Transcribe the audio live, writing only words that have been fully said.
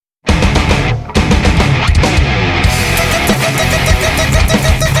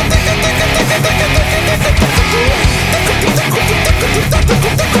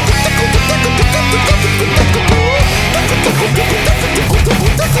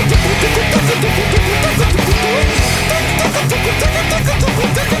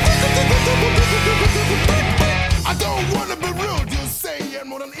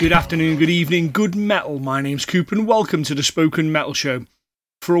Good afternoon, good evening, good metal. My name's Coop and welcome to the Spoken Metal Show.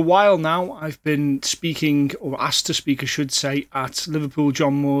 For a while now, I've been speaking, or asked to speak, I should say, at Liverpool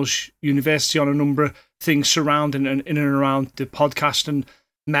John Moores University on a number of things surrounding and in and around the podcast and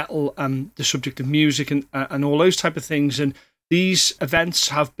metal and the subject of music and all those type of things. And these events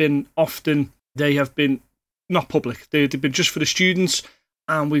have been not public. They've been just for the students,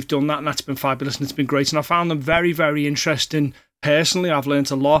 and we've done that, and that's been fabulous, and it's been great. And I found them very, very interesting. Personally, I've learned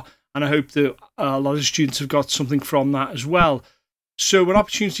a lot, and I hope that a lot of students have got something from that as well. So an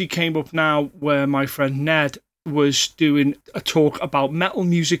opportunity came up now where my friend Ned was doing a talk about metal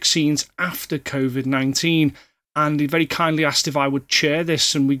music scenes after COVID-19, and he very kindly asked if I would chair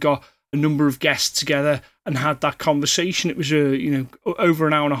this, and we got a number of guests together and had that conversation. It was over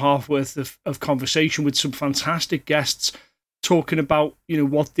an hour and a half worth of conversation with some fantastic guests talking about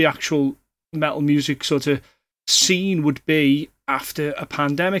what the actual metal music sort of scene would be after a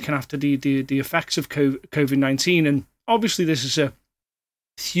pandemic and after the effects of COVID-19. And obviously this is a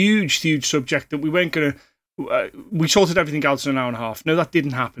huge subject that we weren't going to we sorted everything out in an hour and a half. No, that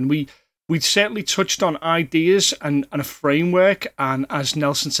didn't happen. We certainly touched on ideas and a framework, and as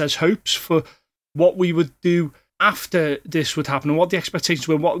Nelson says, hopes for what we would do after this would happen and what the expectations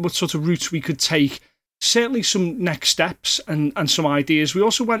were, what sort of routes we could take. Certainly some next steps and some ideas. We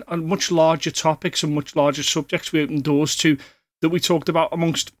also went on much larger topics and much larger subjects we opened doors to that we talked about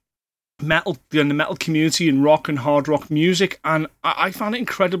amongst metal, the metal community and rock and hard rock music. And I found it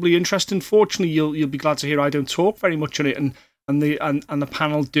incredibly interesting. Fortunately, you'll be glad to hear I don't talk very much on it, and the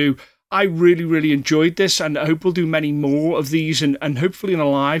panel do. I really enjoyed this, and I hope we'll do many more of these and hopefully in a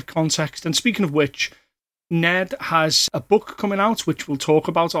live context. And speaking of which, Ned has a book coming out, which we'll talk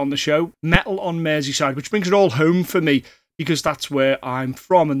about on the show, Metal on Merseyside, which brings it all home for me because that's where I'm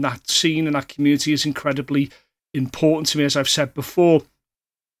from, and that scene and that community is incredibly important to me, as I've said before.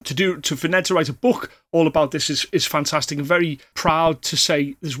 For Ned to write a book all about this is fantastic. I'm very proud to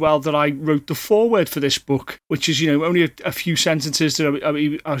say as well that I wrote the foreword for this book, which is only a few sentences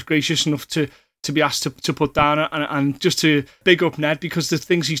that I was gracious enough to be asked to put down, and just to big up Ned, because the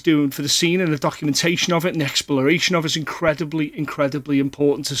things he's doing for the scene and the documentation of it and the exploration of it is incredibly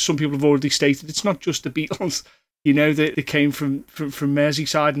important. As some people have already stated, it's not just the Beatles, they came from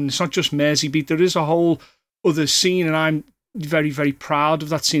Merseyside, and it's not just Merseybeat. There is a whole other scene, and I'm very proud of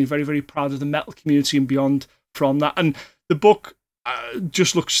that scene, very proud of the metal community and beyond from that. And the book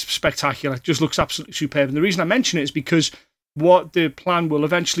just looks spectacular, just looks absolutely superb. And the reason I mention it is because what the plan will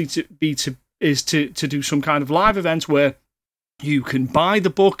eventually is to do some kind of live event where you can buy the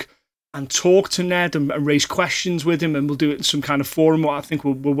book and talk to Ned and raise questions with him, and we'll do it in some kind of forum. I think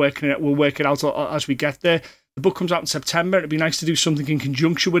we'll work it out as we get there. The book comes out in September. It'd be nice to do something in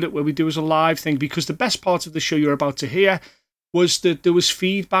conjunction with it where we do as a live thing, because the best part of the show you're about to hear was that there was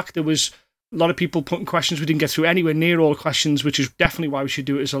feedback. There was a lot of people putting questions. We didn't get through anywhere near all the questions, which is definitely why we should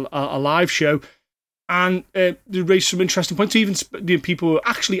do it as a live show. And they raised some interesting points. Even people were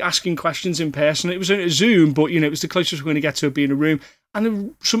actually asking questions in person. It was a Zoom, but it was the closest we're going to get to it being a room. And there were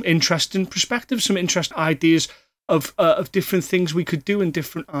some interesting perspectives, some interesting ideas of different things we could do and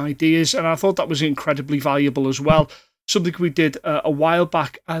different ideas. And I thought that was incredibly valuable as well. Something we did a while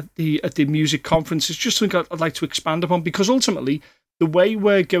back at the music conference is just something I'd like to expand upon, because ultimately the way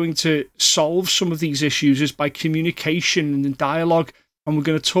we're going to solve some of these issues is by communication and dialogue. And we're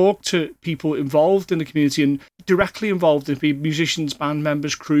going to talk to people involved in the community and directly involved in people, musicians, band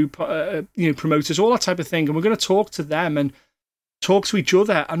members, crew, promoters, all that type of thing. And we're going to talk to them and talk to each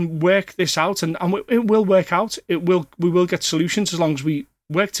other and work this out. And it will work out. We will get solutions as long as we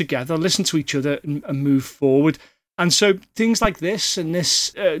work together, listen to each other, and move forward. And so things like this and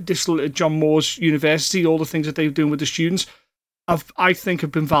this John Moores University, all the things that they're doing with the students, I think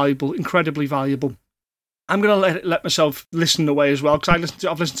have been valuable, incredibly valuable. I'm going to let myself listen away as well, because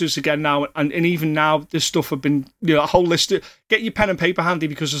I've listened to this again now, and even now, this stuff have been, a whole list. Get your pen and paper handy,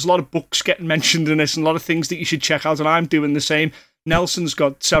 because there's a lot of books getting mentioned in this and a lot of things that you should check out, and I'm doing the same. Nelson's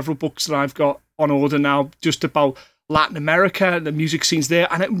got several books that I've got on order now, just about Latin America and the music scenes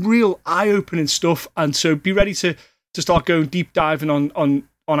there, and it real eye-opening stuff. And so be ready to start going deep diving on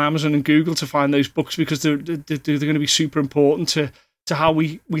Amazon and Google to find those books, because they're going to be super important to how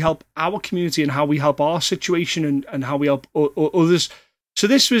we help our community and how we help our situation and how we help others. So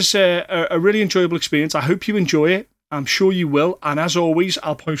this was a really enjoyable experience. I hope you enjoy it. I'm sure you will. And as always,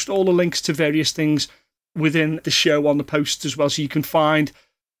 I'll post all the links to various things within the show on the posts as well, so you can find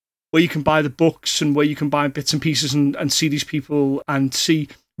where you can buy the books and where you can buy bits and pieces and see these people and see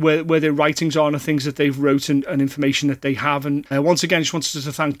where their writings are and the things that they've wrote and information that they have. And once again, just wanted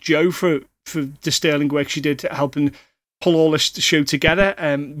to thank Jo for the sterling work she did helping pull all this show together.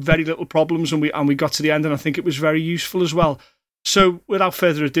 Very little problems, and we got to the end, and I think it was very useful as well. So without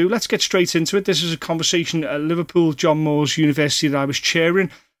further ado, let's get straight into it. This is a conversation at Liverpool John Moores University that I was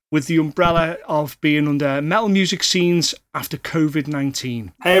chairing with the umbrella of being under metal music scenes after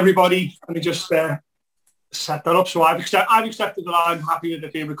COVID-19. Hey everybody, let me just set that up. So I've accepted that I'm happy with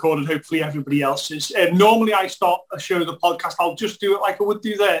it being recorded. Hopefully everybody else is. Normally I start a show, the podcast, I'll just do it like I would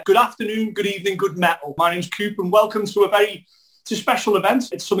do there. Good afternoon, good evening, good metal. My name's Coop and welcome to it's a special event.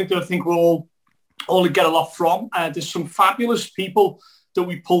 It's something that I think we'll all get a lot from. There's some fabulous people that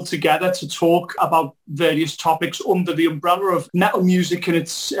we pulled together to talk about various topics under the umbrella of metal music and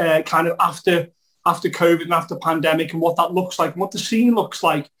its kind of after COVID and after pandemic and what that looks like and what the scene looks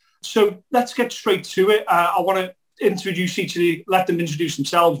like. So let's get straight to it. I want to introduce each of the, let them introduce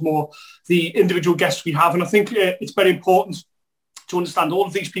themselves more, the individual guests we have. And I think it's very important to understand all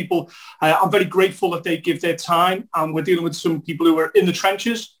of these people. I'm very grateful that they give their time, and we're dealing with some people who are in the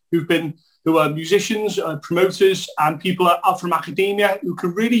trenches, who are musicians, promoters, and people out from academia who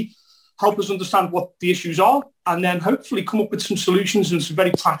can really help us understand what the issues are and then hopefully come up with some solutions and some very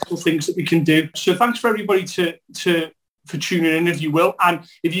practical things that we can do. So thanks for everybody for tuning in, if you will. And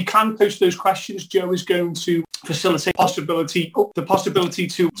if you can post those questions, Joe is going to facilitate the possibility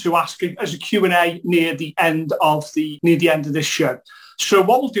to ask as a Q&A near the end of this show. So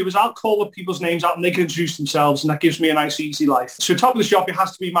what we'll do is I'll call up people's names out and they can introduce themselves, and that gives me a nice, easy life. So top of the shop, it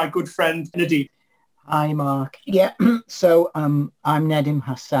has to be my good friend, Nadeem. Hi, Mark. Yeah, so I'm Nedim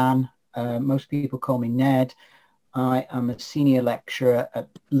Hassan. Most people call me Ned. I am a senior lecturer at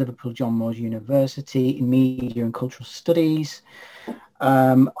Liverpool John Moores University in Media and Cultural Studies.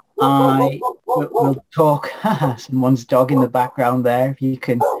 I will talk... Someone's dog in the background there. If you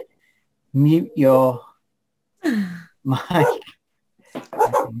can mute your mic.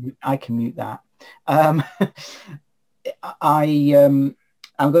 I can mute that. I'm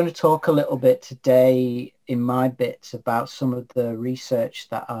going to talk a little bit today in my bits about some of the research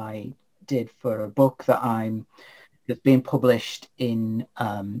that I did for a book that's being published in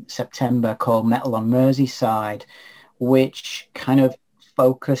September called Metal on Merseyside, which kind of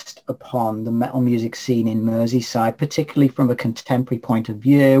focused upon the metal music scene in Merseyside, particularly from a contemporary point of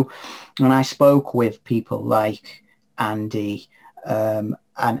view. And I spoke with people like Andy, and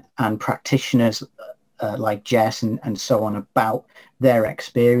practitioners like Jess and so on about their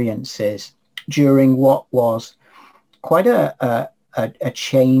experiences during what was quite a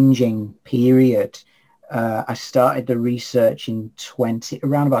changing period. I started the research in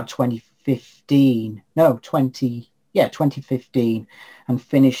around about 2015, and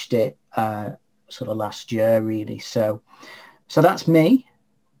finished it sort of last year, really. So that's me,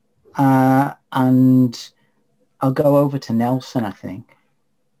 and I'll go over to Nelson, I think.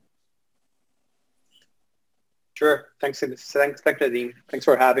 Sure. Thanks, Nadeem. Thanks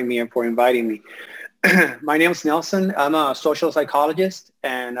for having me and for inviting me. My name is Nelson. I'm a social psychologist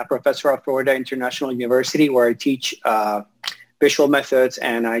and a professor at Florida International University, where I teach visual methods,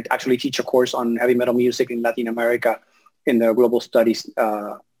 and I actually teach a course on heavy metal music in Latin America in the Global Studies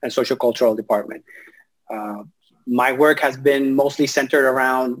and Sociocultural Department. My work has been mostly centered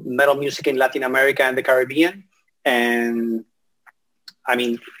around metal music in Latin America and the Caribbean. And I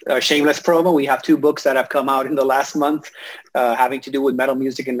mean, shameless promo, we have 2 books that have come out in the last month having to do with metal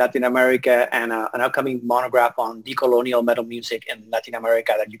music in Latin America, and an upcoming monograph on decolonial metal music in Latin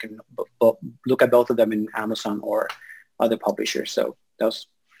America that you can look at both of them in Amazon or other publishers. So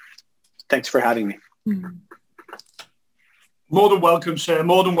thanks for having me. Mm-hmm. More than welcome, sir.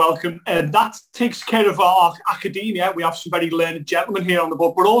 More than welcome. And that takes care of our academia. We have some very learned gentlemen here on the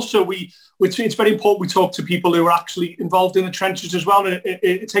board, but also it's very important we talk to people who are actually involved in the trenches as well. And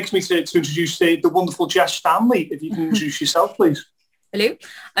it takes me to introduce the wonderful Jess Stanley. If you can introduce yourself, please. Hello,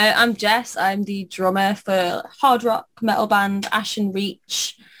 I'm Jess. I'm the drummer for hard rock metal band Ashen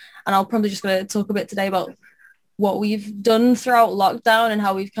Reach, and I'll probably just going to talk a bit today about what we've done throughout lockdown and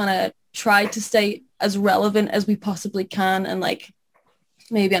how we've kind of tried to stay as relevant as we possibly can, and like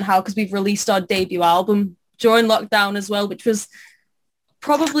maybe on how, because we've released our debut album during lockdown as well, which was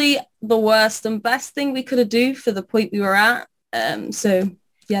probably the worst and best thing we could have do for the point we were at. So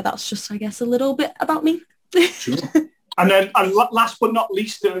yeah, that's just, I guess, a little bit about me. Sure. And then last but not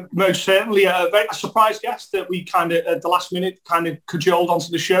least, most certainly a surprise guest that we kind of at the last minute kind of cajoled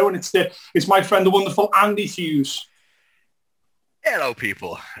onto the show, and it's my friend, the wonderful Andy Hughes. Hello,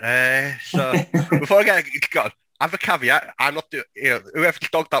 people. So before I get on, I have a caveat. I'm not whoever's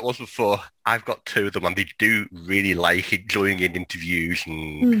dog that was before. I've got two of them, and they do really like enjoying in interviews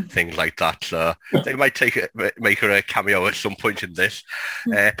and things like that. So they might make her a cameo at some point in this.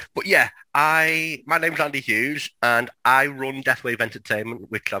 But yeah, my name's Andy Hughes, and I run Deathwave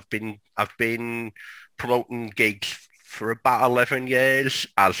Entertainment, which I've been promoting gigs for about 11 years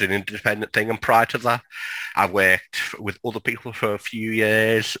as an independent thing, and prior to that, I worked with other people for a few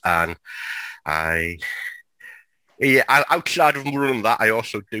years, and outside of running that, I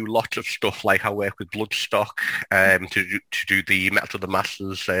also do lots of stuff. Like I work with Bloodstock to do the Metal to the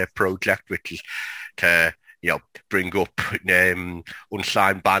Masses project, which is to bring up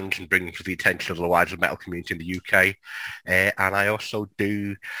unsigned bands and bring them to the attention of the wider metal community in the UK. And I also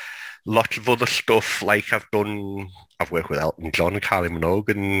do lots of other stuff. Like I've worked with Elton John and Kylie Minogue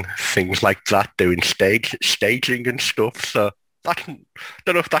and things like that, doing staging and stuff. So I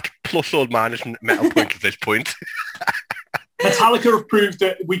don't know if that's plus or minus metal point at this point. Metallica have proved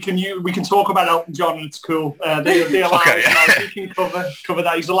that we can talk about Elton John and it's cool. They allow us now. We can cover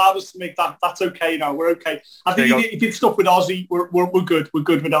that. He's allowed us to make that. That's okay now. We're okay. I think he did stuff with Ozzy. We're good. We're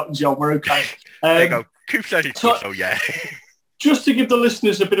good with Elton John. We're okay. There you go. Coop says he's good, so yeah. Just to give the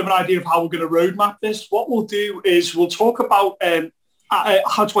listeners a bit of an idea of how we're going to roadmap this, what we'll do is we'll talk about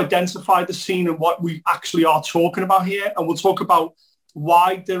how to identify the scene and what we actually are talking about here. And we'll talk about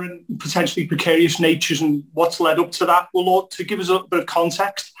why they're in potentially precarious natures and what's led up to that. To give us a bit of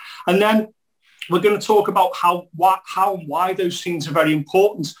context. And then we're going to talk about how and why those scenes are very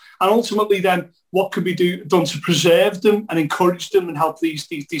important. And ultimately then what could be done to preserve them and encourage them and help these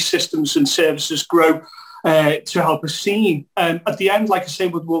systems and services grow to help us scene. At the end, like I say,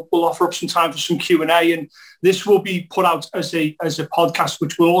 we'll offer up some time for some Q&A, and this will be put out as a podcast,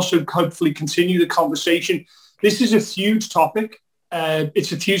 which will also hopefully continue the conversation. This is a huge topic.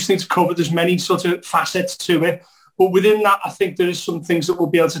 It's a huge thing to cover. There's many sort of facets to it. But within that, I think there is some things that we'll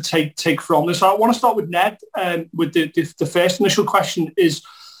be able to take from this. I want to start with Ned. With the first initial question is,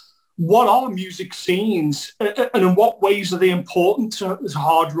 what are music scenes and in what ways are they important to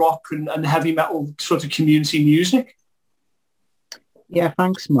hard rock and heavy metal sort of community music? Yeah,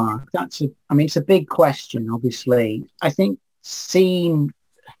 thanks, Mark. It's a big question, obviously. I think scene,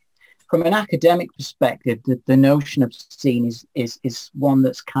 from an academic perspective, the notion of scene is one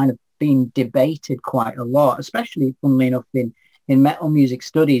that's kind of been debated quite a lot, especially, funnily enough, in metal music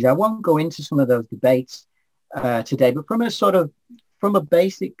studies. I won't go into some of those debates today, but from a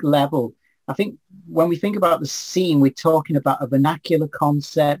basic level, I think when we think about the scene, we're talking about a vernacular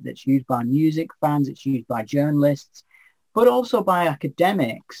concept that's used by music fans, it's used by journalists, but also by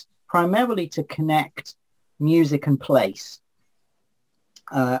academics, primarily to connect music and place,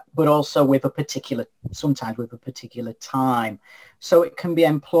 but also sometimes with a particular time. So it can be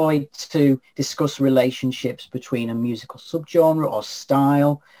employed to discuss relationships between a musical subgenre or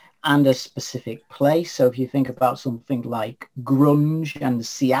style and a specific place. So if you think about something like grunge and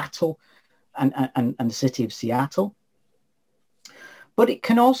Seattle and the city of Seattle. But it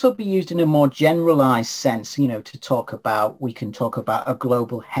can also be used in a more generalized sense, we can talk about a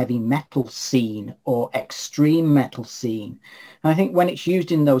global heavy metal scene or extreme metal scene. And I think when it's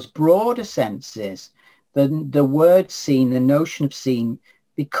used in those broader senses, the word scene, the notion of scene,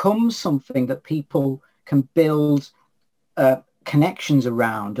 becomes something that people can build connections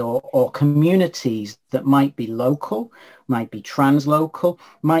around or communities that might be local, might be translocal,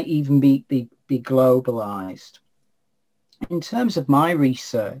 might even be globalized. In terms of my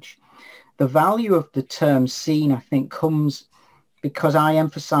research, the value of the term scene, I think, comes because I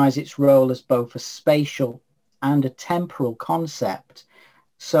emphasize its role as both a spatial and a temporal concept.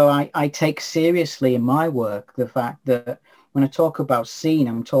 So I take seriously in my work the fact that when I talk about scene,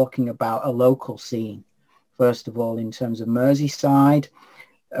 I'm talking about a local scene. First of all, in terms of Merseyside,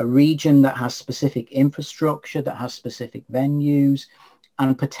 a region that has specific infrastructure, that has specific venues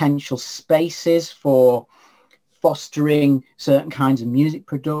and potential spaces for fostering certain kinds of music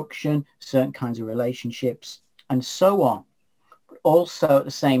production, certain kinds of relationships, and so on. But also at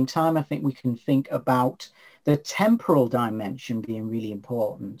the same time, I think we can think about the temporal dimension being really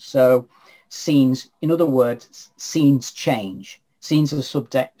important. So scenes, in other words, scenes change. Scenes are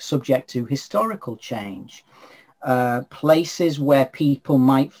subject to historical change. Places where people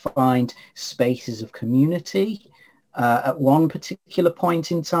might find spaces of community at one particular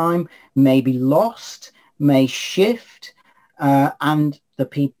point in time may be lost, may shift, and the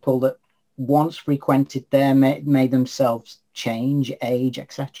people that once frequented there may themselves change, age,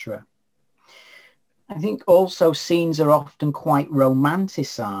 etc. I think also scenes are often quite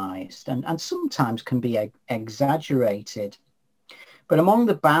romanticized and sometimes can be exaggerated. But among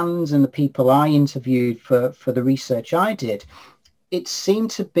the bands and the people I interviewed for the research I did, it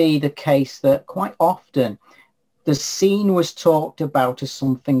seemed to be the case that quite often the scene was talked about as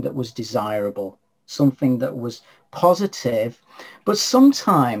something that was desirable, something that was positive, but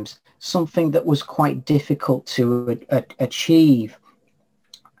sometimes something that was quite difficult to achieve.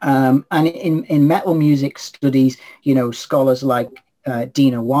 And in metal music studies, you know, scholars like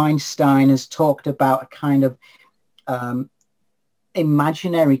Dina Weinstein has talked about a kind of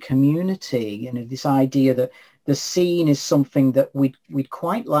imaginary community, you know, this idea that the scene is something that we'd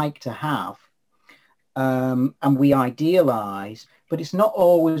quite like to have, and we idealize, but it's not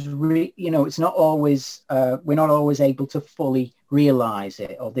always, it's not always, we're not always able to fully realize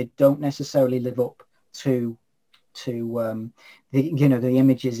it, or they don't necessarily live up to the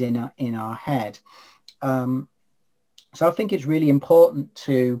images in our head. So I think it's really important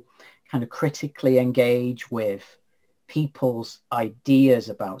to kind of critically engage with people's ideas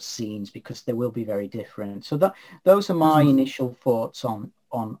about scenes, because they will be very different. So those are my initial thoughts on.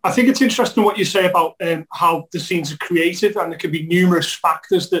 I think it's interesting what you say about how the scenes are created, and there could be numerous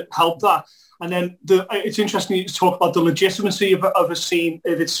factors that help that. And then it's interesting to talk about the legitimacy of a scene.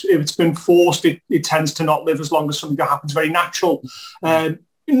 If it's been forced, it tends to not live as long as something that happens very natural.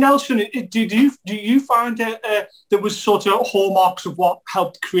 Nelson, do you find there was sort of hallmarks of what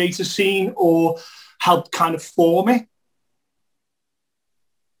helped create a scene or helped kind of form it?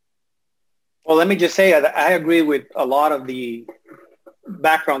 Well, let me just say I agree with a lot of the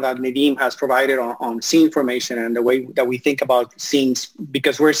background that Nadim has provided on scene formation and the way that we think about scenes,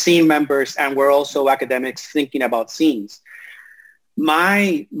 because we're scene members and we're also academics thinking about scenes.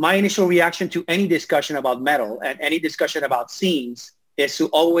 My initial reaction to any discussion about metal and any discussion about scenes is to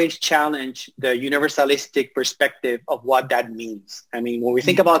always challenge the universalistic perspective of what that means. I mean, when we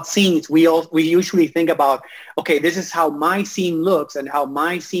think about scenes, we usually think about, okay, this is how my scene looks and how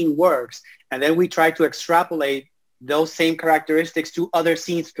my scene works. And then we try to extrapolate those same characteristics to other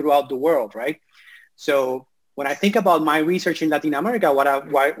scenes throughout the world, right? So when I think about my research in Latin America, what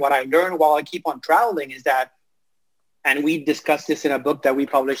I learned while I keep on traveling is that, and we discussed this in a book that we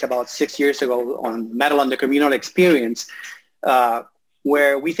published about 6 years ago on metal and the communal experience,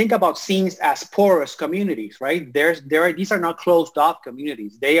 where we think about scenes as porous communities, right? These are not closed off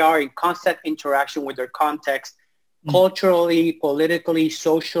communities. They are in constant interaction with their context, culturally, politically,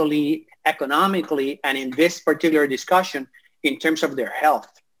 socially, economically, and in this particular discussion, in terms of their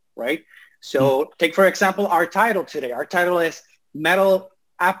health, right? So take, for example, our title today. Our title is Metal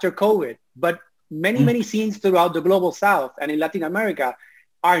After COVID, but many scenes throughout the global South and in Latin America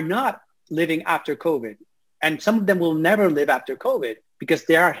are not living after COVID. And some of them will never live after COVID because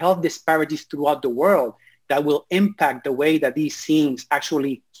there are health disparities throughout the world that will impact the way that these scenes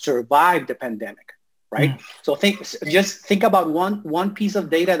actually survive the pandemic, right? So just think about one piece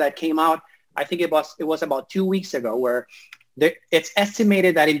of data that came out, I think it was about 2 weeks ago, where it's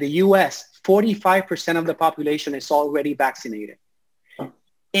estimated that in the US, 45% of the population is already vaccinated.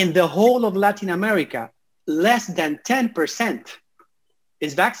 In the whole of Latin America, less than 10%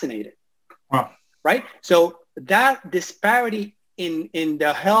 is vaccinated. Wow. Right? So that disparity in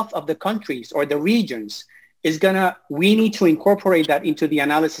the health of the countries or the regions we need to incorporate that into the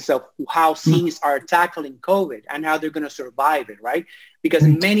analysis of how scenes are tackling COVID and how they're going to survive it, right? Because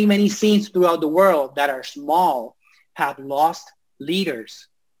many scenes throughout the world that are small have lost leaders,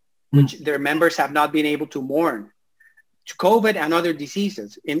 which their members have not been able to mourn. To COVID and other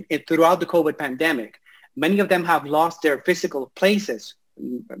diseases throughout the COVID pandemic, many of them have lost their physical places.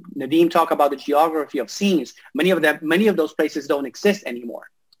 Nadim talked about the geography of scenes. Many of those places don't exist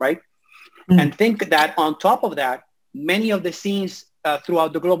anymore, right? And think that on top of that, many of the scenes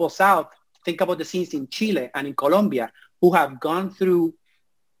throughout the global South, think about the scenes in Chile and in Colombia, who have gone through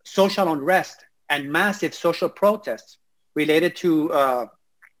social unrest and massive social protests related to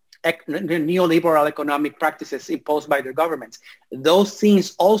neoliberal economic practices imposed by their governments. Those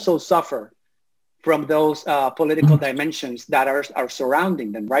scenes also suffer from those political dimensions that are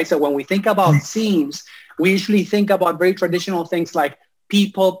surrounding them, right? So when we think about scenes, we usually think about very traditional things like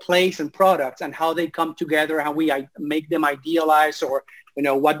people, place, and products, and how they come together, how we make them idealize, or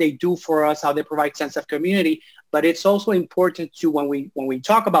what they do for us, how they provide sense of community. But it's also important to, when we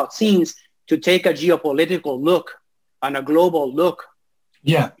talk about scenes, to take a geopolitical look and a global look,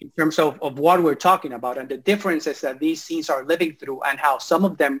 in terms of what we're talking about and the differences that these scenes are living through, and how some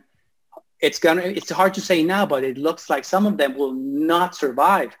of them, it's hard to say now, but it looks like some of them will not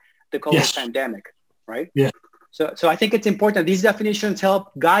survive the COVID pandemic, right? Yeah. So I think it's important. These definitions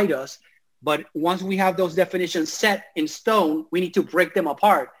help guide us, but once we have those definitions set in stone, we need to break them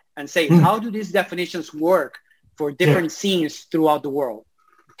apart and say, how do these definitions work for different scenes throughout the world.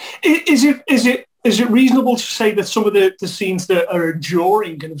 Is it reasonable to say that some of the scenes that are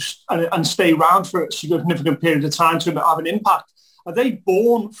enduring and stay around for a significant period of time to have an impact, are they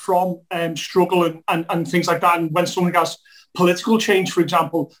born from struggle and things like that? And when something has political change, for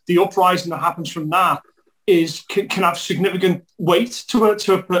example, the uprising that happens from that can have significant weight to a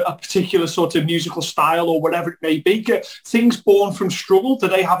particular sort of musical style or whatever it may be. Things born from struggle, do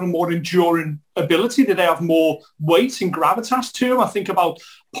they have a more enduring ability? Do they have more weight and gravitas to them? I think about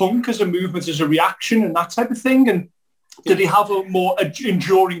punk as a movement, as a reaction and that type of thing. And do they have a more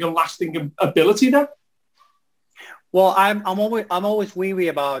enduring and lasting ability there? Well, I'm always weary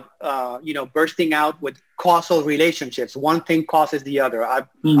about bursting out with causal relationships. One thing causes the other. I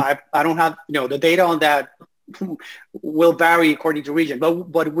don't have the data on that will vary according to region.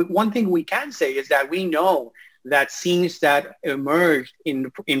 But one thing we can say is that we know that scenes that emerged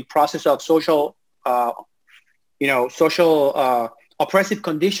in process of social oppressive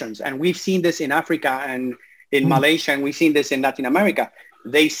conditions, and we've seen this in Africa and in Malaysia, and we've seen this in Latin America.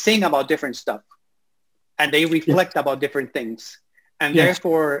 They sing about different stuff. And they reflect about different things. And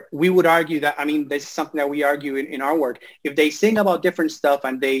therefore, we would argue that, this is something that we argue in our work. If they sing about different stuff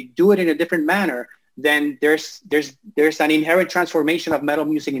and they do it in a different manner, then there's an inherent transformation of metal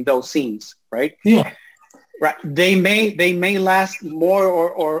music in those scenes, right? Yeah. Right. They may last more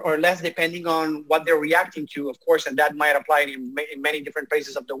or less depending on what they're reacting to, of course, and that might apply in many different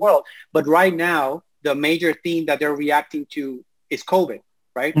places of the world. But right now, the major theme that they're reacting to is COVID.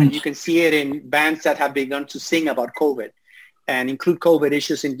 Right? And you can see it in bands that have begun to sing about COVID and include COVID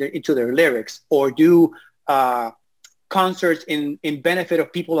issues into their lyrics, or do concerts in benefit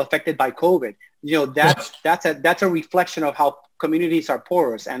of people affected by COVID. That's a reflection of how communities are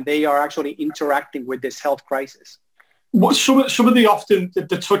porous and they are actually interacting with this health crisis. What some of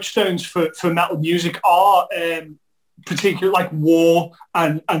the touchstones for metal music are particularly like war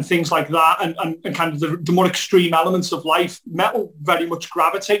and things like that, and kind of the more extreme elements of life. Metal very much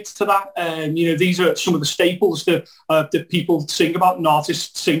gravitates to that. These are some of the staples that people sing about and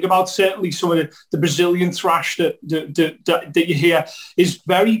artists sing about. Certainly some of the Brazilian thrash that you hear is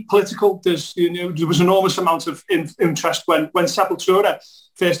very political. There was enormous amount of interest when Sepultura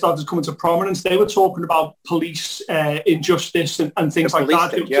first started coming to prominence. They were talking about police injustice and things like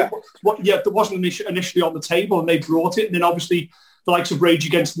that. There wasn't initially on the table, and they brought it. And then obviously the likes of Rage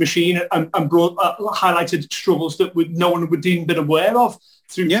Against the Machine and brought highlighted struggles that no one would even been aware of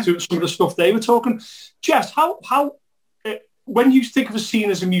through some of the stuff they were talking. Jess, how when you think of a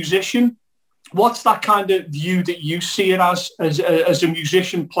scene as a musician, what's that kind of view that you see it as a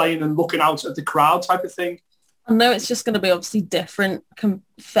musician playing and looking out at the crowd type of thing? I know it's just going to be obviously different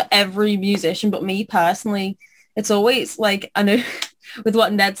for every musician, but me personally, it's always like, I know with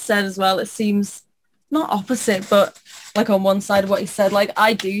what Ned said as well, it seems not opposite, but like on one side of what he said, like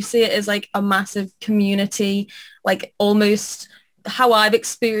I do see it as like a massive community, like almost how I've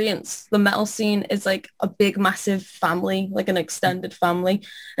experienced the metal scene is like a big, massive family, like an extended family.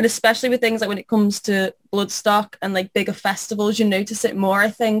 And especially with things like when it comes to Bloodstock and like bigger festivals, you notice it more, I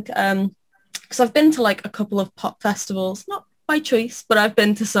think. Because I've been to like a couple of pop festivals, not by choice, but I've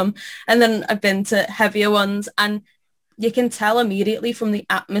been to some. And then I've been to heavier ones. And you can tell immediately from the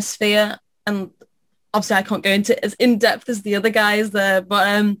atmosphere. And obviously I can't go into it as in-depth as the other guys there.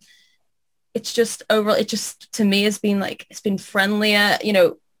 But it's just overall, it just to me has been like, it's been friendlier.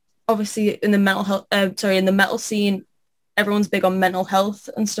 Obviously in the metal scene, everyone's big on mental health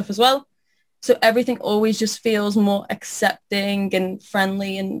and stuff as well. So everything always just feels more accepting and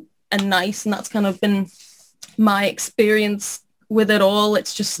friendly and nice, and that's kind of been my experience with it all.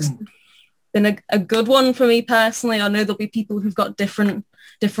 It's just been a good one for me personally. I know there'll be people who've got different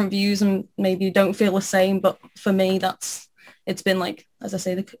views and maybe don't feel the same, but for me it's been like, as I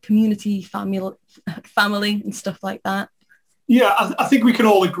say, the community family and stuff like that. Yeah, I think we can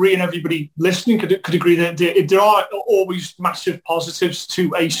all agree, and everybody listening could agree that there are always massive positives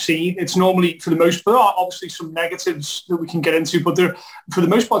to a scene. It's normally, for the most part, there are obviously some negatives that we can get into, but for the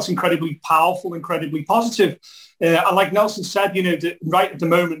most part, it's incredibly powerful, incredibly positive. And like Nelson said, right at the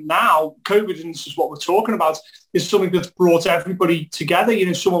moment now, COVID, and this is what we're talking about, is something that's brought everybody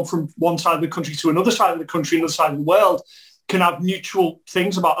together. Someone from one side of the country to another side of the country, another side of the world, can have mutual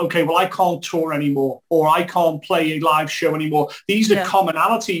things about, okay, well, I can't tour anymore, or I can't play a live show anymore. These are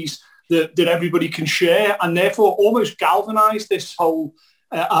commonalities that everybody can share, and therefore almost galvanize this whole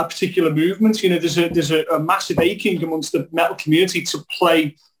particular movement. There's a massive aching amongst the metal community to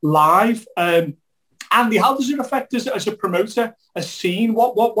play live. Andy, how does it affect us as a promoter, a scene?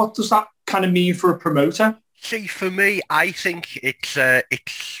 What does that kind of mean for a promoter? See, for me, I think it's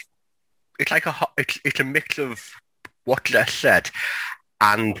it's a mix of what Les said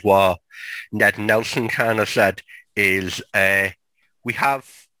and what Ned Nelson kind of said is we have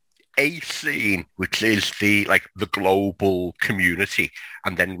a scene which is the global community,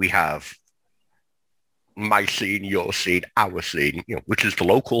 and then we have my scene, your scene, our scene, which is the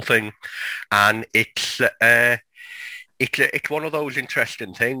local thing, and it's one of those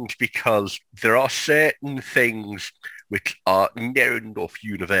interesting things because there are certain things which are near enough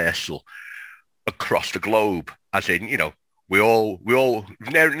universal across the globe, as in, we all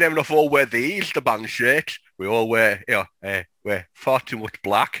near enough all wear the Easter band shirts. We all wear far too much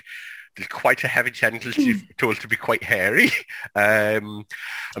black. There's quite a heavy tendency to us to be quite hairy, and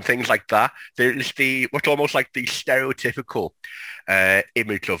things like that. There is what's almost like the stereotypical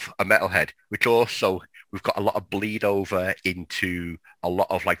image of a metalhead, which also we've got a lot of bleed over into a lot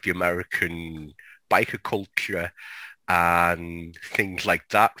of like the American biker culture and things like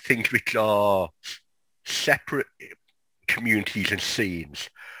that. Things which are separate communities and scenes,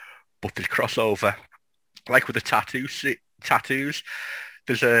 but there's crossover. Like with the tattoos, you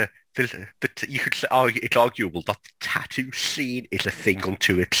could say, it's arguable that the tattoo scene is a thing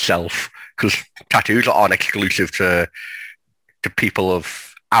unto itself because tattoos aren't exclusive to people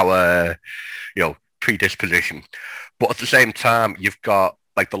of our, predisposition. But at the same time, you've got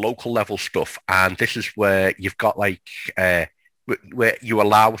like the local level stuff, and this is where you've got like where you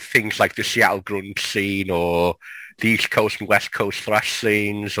allow things like the Seattle grunge scene or the East Coast and West Coast thrash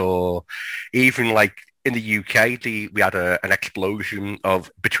scenes, or even like in the UK, we had an explosion of,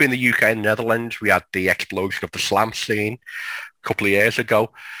 between the UK and Netherlands, we had the explosion of the slam scene a couple of years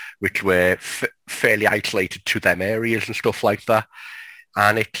ago, which were fairly isolated to them areas and stuff like that.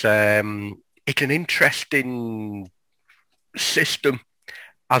 And it's an interesting system,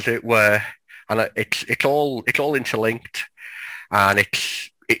 as it were, and it's all interlinked, and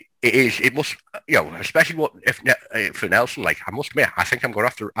it must, especially for Nelson, like, I must admit, I think I'm going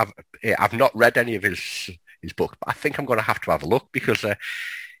to have to I've not read any of his book, but I think I'm going to have to have a look because,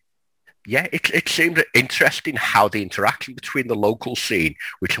 it seems interesting how the interaction between the local scene,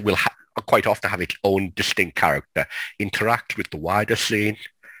 which will quite often have its own distinct character, interact with the wider scene.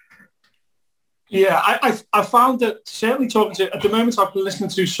 Yeah, I found that certainly at the moment I've been listening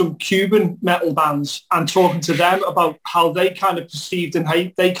to some Cuban metal bands and talking to them about how they kind of perceived and how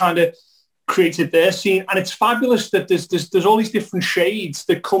they kind of created their scene. And it's fabulous that there's all these different shades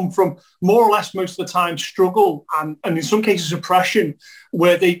that come from more or less most of the time struggle and in some cases oppression,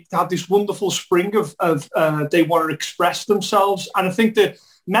 where they have this wonderful spring of they want to express themselves. And I think that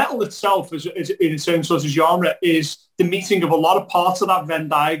metal itself is in its own sort of genre is the meeting of a lot of parts of that Venn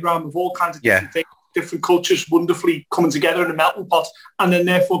diagram of all kinds of different things, different cultures wonderfully coming together in a melting pot and then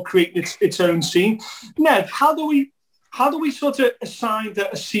therefore creating its own scene. Ned, how do we sort of assign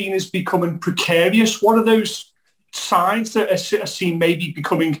that a scene is becoming precarious? What are those signs that a scene may be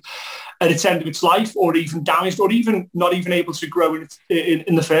becoming at its end of its life or even damaged or even not even able to grow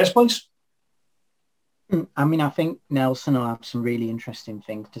in the first place? I mean, I think Nelson will have some really interesting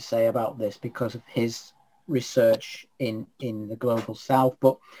things to say about this because of his research in the global south.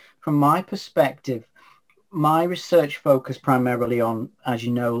 But from my perspective, my research focused primarily on, as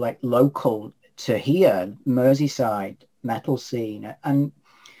you know, like local to here, Merseyside metal scene. And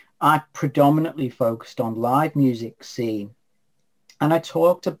I predominantly focused on live music scene. And I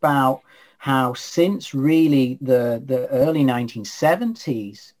talked about how since really the early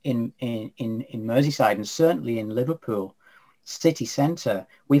 1970s in Merseyside and certainly in Liverpool city centre,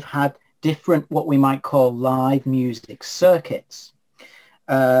 we've had different what we might call live music circuits.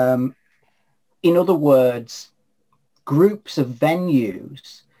 In other words, groups of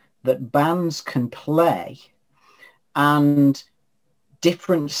venues that bands can play and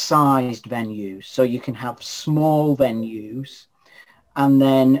different sized venues. So you can have small venues and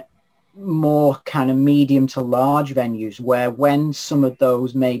then more kind of medium to large venues where when some of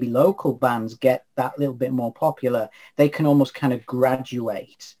those maybe local bands get that little bit more popular, they can almost kind of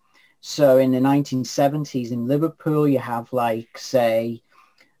graduate. So in the 1970s in Liverpool, you have like, say,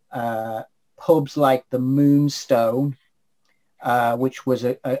 pubs like the Moonstone, which was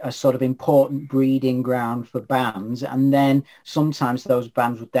a sort of important breeding ground for bands. And then sometimes those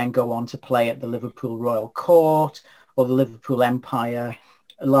bands would then go on to play at the Liverpool Royal Court or the Liverpool Empire,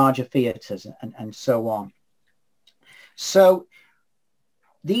 larger theatres and so on. So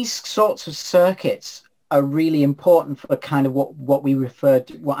these sorts of circuits are really important for kind of what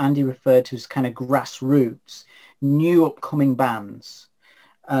Andy referred to as kind of grassroots, new upcoming bands.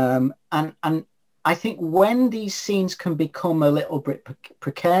 And I think when these scenes can become a little bit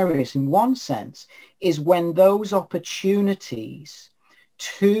precarious in one sense is when those opportunities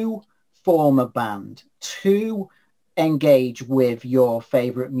to form a band, to engage with your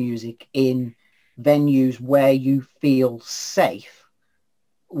favorite music in venues where you feel safe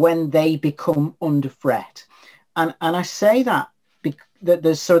when they become under threat. And I say that that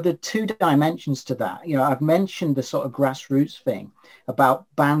there's sort of two dimensions to that. You know, I've mentioned the sort of grassroots thing about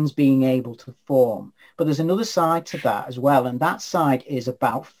bands being able to form, but there's another side to that as well. And that side is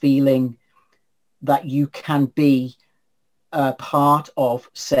about feeling that you can be part of,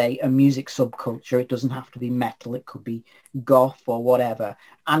 say, a music subculture. It doesn't have to be metal. It could be goth or whatever,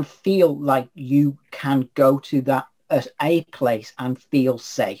 and feel like you can go to that as a place and feel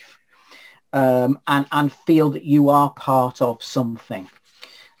safe, and feel that you are part of something.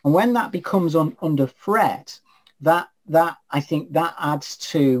 And when that becomes under threat, that I think that adds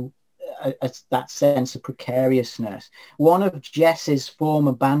to that sense of precariousness. One of Jess's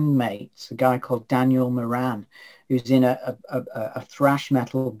former bandmates, a guy called Daniel Moran, who's in a thrash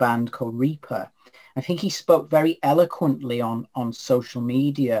metal band called Reaper, I think he spoke very eloquently on social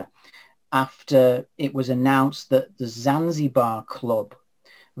media after it was announced that the Zanzibar Club,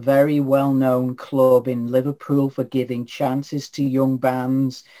 very well-known club in Liverpool for giving chances to young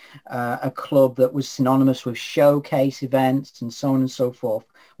bands, a club that was synonymous with showcase events and so on and so forth,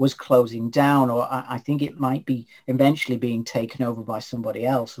 was closing down, or I think it might be eventually being taken over by somebody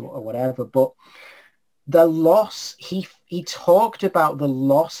else or whatever. But the loss, he talked about the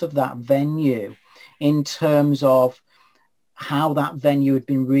loss of that venue in terms of how that venue had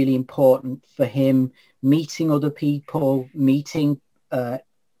been really important for him, meeting other people, meeting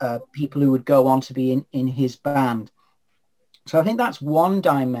people who would go on to be in his band. So I think that's one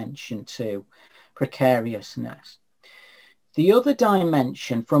dimension to precariousness. The other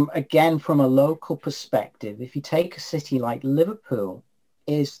dimension, from a local perspective, if you take a city like Liverpool,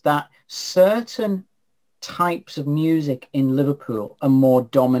 is that certain types of music in Liverpool are more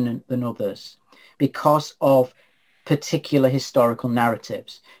dominant than others because of particular historical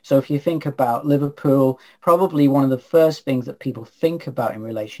narratives. So if you think about Liverpool, probably one of the first things that people think about in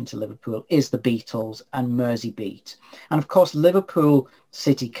relation to Liverpool is the Beatles and Merseybeat. And of course, Liverpool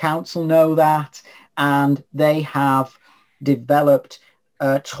City Council know that, and they have developed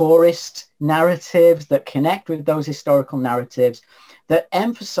tourist narratives that connect with those historical narratives, that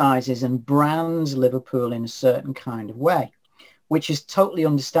emphasizes and brands Liverpool in a certain kind of way, which is totally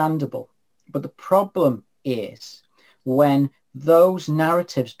understandable. But the problem is when those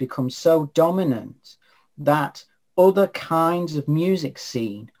narratives become so dominant that other kinds of music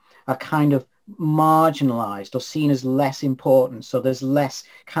scene are kind of marginalized or seen as less important. So there's less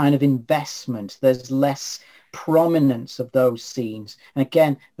kind of investment, there's less prominence of those scenes. And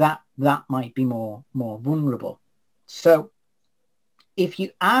again, that might be more vulnerable. So if you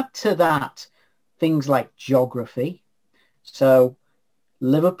add to that things like geography, so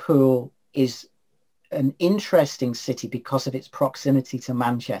Liverpool is an interesting city because of its proximity to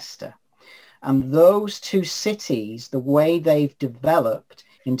Manchester. And those two cities, the way they've developed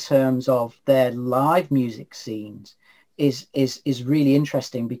in terms of their live music scenes is really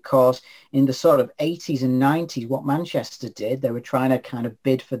interesting, because in the sort of 80s and 90s, what Manchester did, they were trying to kind of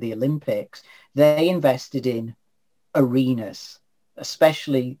bid for the Olympics. They invested in arenas,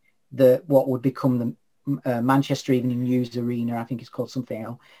 especially what would become the Manchester Evening News Arena. I think it's called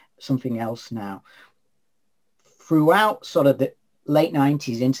something else now. Throughout sort of the late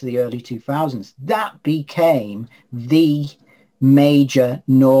 90s into the early 2000s, that became the major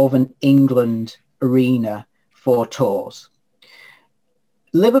Northern England arena for tours.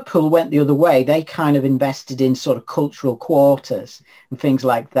 Liverpool went the other way. They kind of invested in sort of cultural quarters and things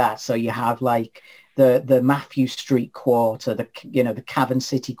like that. So you have like the Matthew Street Quarter, the Cavern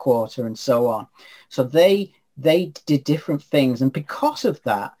City Quarter, and so on. So they did different things. And because of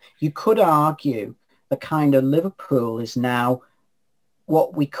that, you could argue the kind of Liverpool is now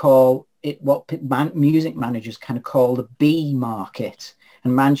what we call it, music managers kind of call the B market,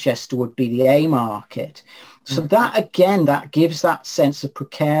 and Manchester would be the A market. So that, again, that gives that sense of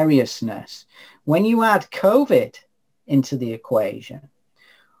precariousness. When you add COVID into the equation,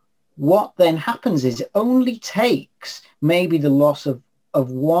 what then happens is it only takes maybe the loss of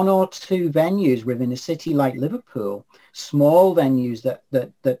one or two venues within a city like Liverpool, small venues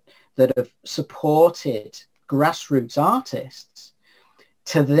that have supported grassroots artists,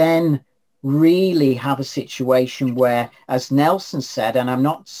 to then really have a situation where, as Nelson said, and I'm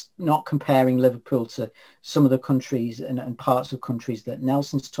not comparing Liverpool to some of the countries and parts of countries that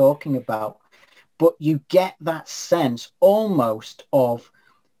Nelson's talking about, but you get that sense almost of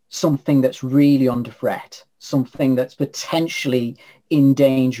something that's really under threat, something that's potentially in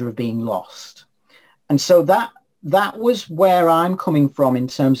danger of being lost. And so that that was where I'm coming from in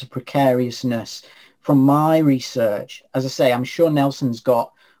terms of precariousness from my research. As I say, I'm sure Nelson's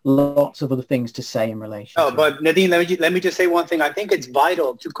got lots of other things to say in relation to but Nadine, let me just say one thing. I think it's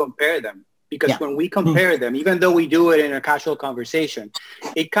vital to compare them, because when we compare them, even though we do it in a casual conversation,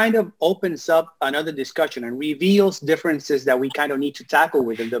 it kind of opens up another discussion and reveals differences that we kind of need to tackle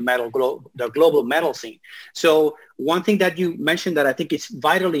within the global metal scene. So one thing that you mentioned that I think is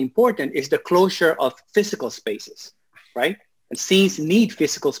vitally important is the closure of physical spaces, right? And scenes need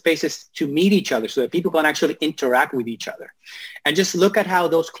physical spaces to meet each other so that people can actually interact with each other. And just look at how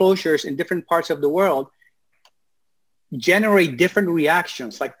those closures in different parts of the world generate different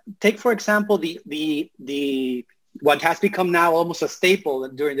reactions. Like take, for example, the what has become now almost a staple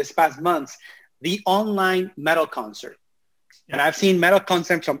during this past months, the online metal concert. And I've seen metal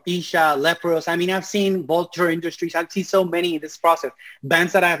concerts from Isha, Leprous. I mean, I've seen Vulture Industries. I've seen so many in this process.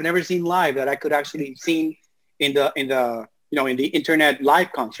 Bands that I have never seen live that I could actually see in the internet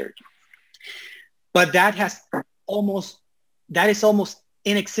live concert. But that is almost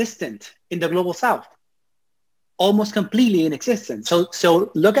inexistent in the global South. Almost completely inexistent.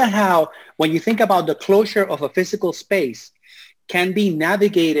 So look at how, when you think about the closure of a physical space, can be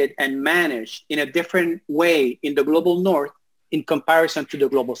navigated and managed in a different way in the global North in comparison to the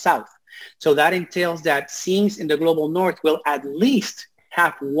global South. So that entails that scenes in the global North will at least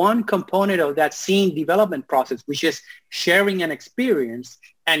have one component of that scene development process, which is sharing an experience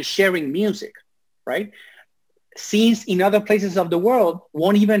and sharing music, right? Scenes in other places of the world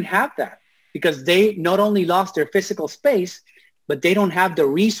won't even have that, because they not only lost their physical space, but they don't have the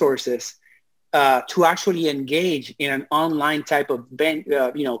resources to actually engage in an online type of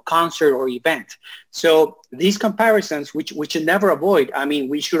concert or event. So these comparisons, which we should never avoid, I mean,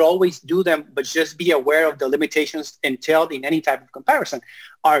 we should always do them, but just be aware of the limitations entailed in any type of comparison,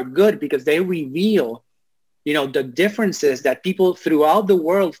 are good because they reveal, the differences that people throughout the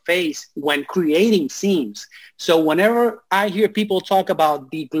world face when creating scenes. So whenever I hear people talk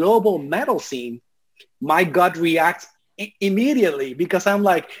about the global metal scene, my gut reacts immediately, because I'm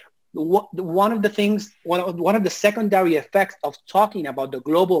like, one of the secondary effects of talking about the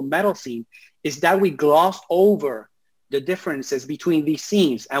global metal scene is that we gloss over the differences between these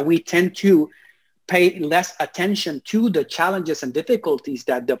scenes, and we tend to pay less attention to the challenges and difficulties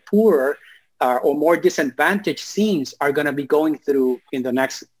that the poorer or more disadvantaged scenes are going to be going through in the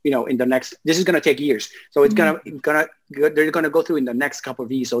next, this is going to take years. So it's they're going to go through in the next couple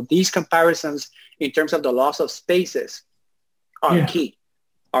of years. So these comparisons in terms of the loss of spaces are key.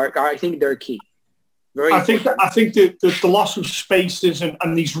 I think they're key. I think the loss of spaces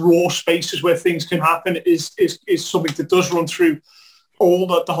and these raw spaces where things can happen is something that does run through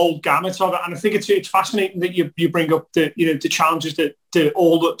the whole gamut of it. And I think it's fascinating that you bring up the challenges that the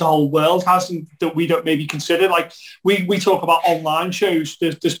whole world has and that we don't maybe consider. Like we talk about online shows.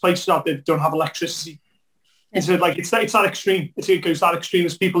 There's places out there that don't have electricity. And so like it's that extreme. It goes that extreme.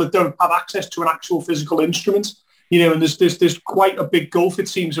 There's people that don't have access to an actual physical instrument. And there's quite a big gulf, it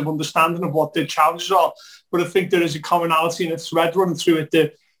seems, of understanding of what the challenges are. But I think there is a commonality and a thread running through it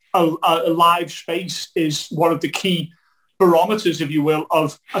that a live space is one of the key barometers, if you will,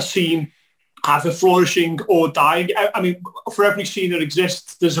 of a scene either flourishing or dying. I mean, for every scene that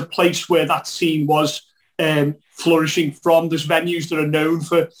exists, there's a place where that scene was flourishing from. There's venues that are known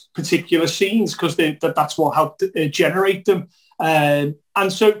for particular scenes because that's what helped generate them. And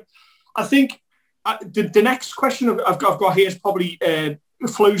so I think the next question I've got here is probably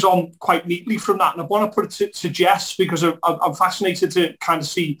flows on quite neatly from that. And I want to put it to Jess because I'm fascinated to kind of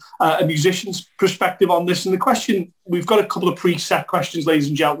see a musician's perspective on this. And the question, we've got a couple of preset questions, ladies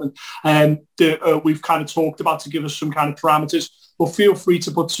and gentlemen, that we've kind of talked about to give us some kind of parameters. Well, feel free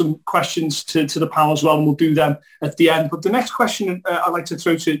to put some questions to the panel as well, and we'll do them at the end. But the next question I'd like to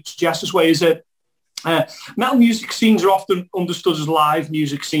throw to Jess's way is that metal music scenes are often understood as live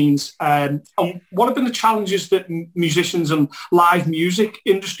music scenes. And what have been the challenges that musicians and live music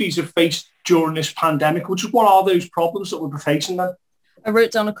industries have faced during this pandemic? What are those problems that we're facing then? I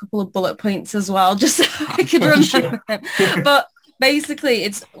wrote down a couple of bullet points as well, just so I could remember them. But basically,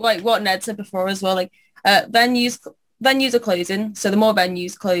 it's like what Ned said before as well. Like venues are closing. So the more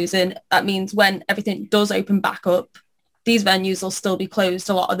venues closing, that means when everything does open back up, these venues will still be closed,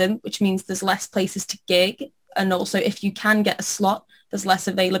 a lot of them, which means there's less places to gig. And also, if you can get a slot, there's less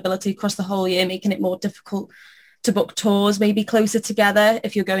availability across the whole year, making it more difficult to book tours, maybe closer together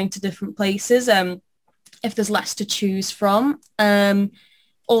if you're going to different places, if there's less to choose from.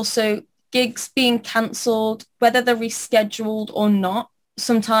 Also, gigs being cancelled, whether they're rescheduled or not.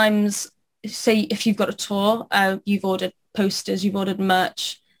 Sometimes, say, if you've got a tour, you've ordered posters, you've ordered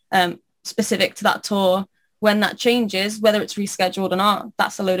merch specific to that tour, when that changes, whether it's rescheduled or not,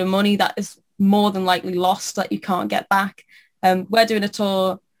 that's a load of money that is more than likely lost that you can't get back. We're doing a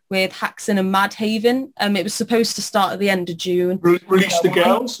tour with Haxon and Madhaven. It was supposed to start at the end of June. Release the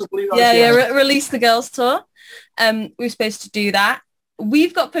Girls, I believe Release the Girls tour. We were supposed to do that.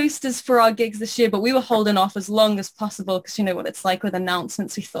 We've got posters for our gigs this year, but we were holding off as long as possible because you know what it's like with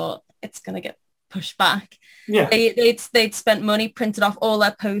announcements. We thought it's going to get pushed back. Yeah, they'd spent money, printed off all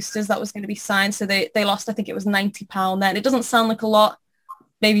their posters that was going to be signed, so they lost, I think it was £90 then. It doesn't sound like a lot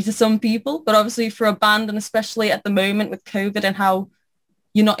maybe to some people, but obviously for a band, and especially at the moment with COVID and how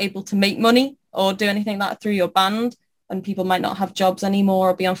you're not able to make money or do anything like that through your band, and people might not have jobs anymore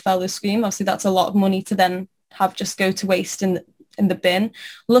or be on furlough scheme, obviously that's a lot of money to then have just go to waste in the bin.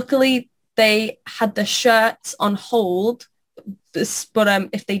 Luckily they had the shirts on hold, but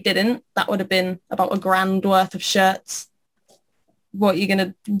if they didn't, that would have been about £1,000 worth of shirts. What are you going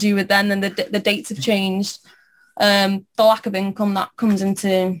to do with them? And the dates have changed. The lack of income that comes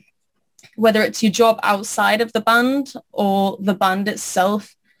into whether it's your job outside of the band or the band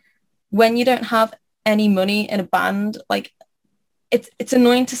itself. When you don't have any money in a band, like it's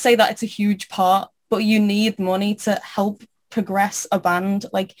annoying to say that it's a huge part, but you need money to help progress a band.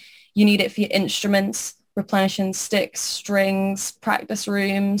 Like you need it for your instruments, replenishing sticks, strings, practice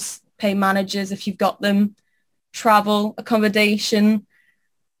rooms, pay managers if you've got them, travel, accommodation.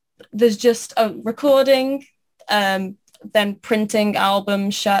 There's just a recording, then printing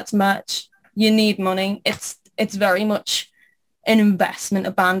albums, shirts, merch. You need money. It's very much an investment,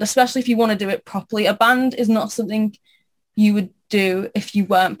 a band, especially if you want to do it properly. A band is not something you would do if you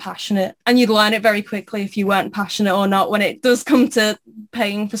weren't passionate, and you'd learn it very quickly if you weren't passionate or not when it does come to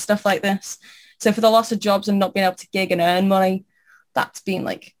paying for stuff like this. So for the loss of jobs and not being able to gig and earn money, that's been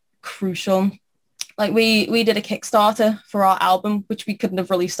like crucial. Like we did a Kickstarter for our album, which we couldn't have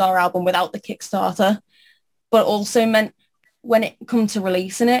released our album without the Kickstarter, but also meant when it come to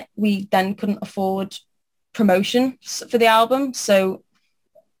releasing it, we then couldn't afford promotion for the album. So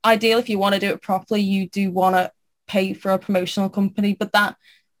ideal, if you want to do it properly, you do want to pay for a promotional company, but that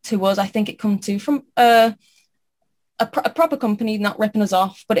to us, I think it come to from a proper company, not ripping us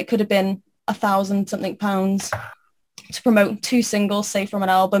off, but it could have been £1,000 something to promote 2 singles, say from an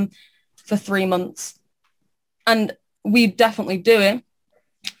album, for 3 months. And we definitely do it,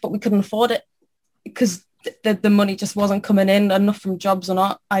 but we couldn't afford it because the money just wasn't coming in enough from jobs or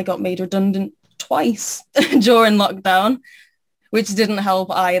not. I got made redundant twice during lockdown, which didn't help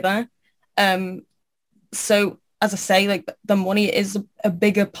either. So as I say, like the money is a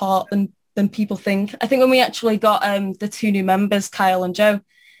bigger part than people think. I think when we actually got the 2 new members, Kyle and Joe,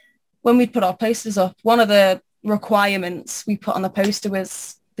 when we put our posters up, one of the requirements we put on the poster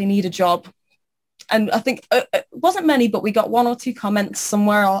was they need a job. And I think it wasn't many, but we got 1 or 2 comments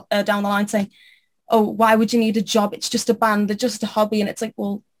somewhere down the line saying, oh, why would you need a job? It's just a band, they're just a hobby. And it's like,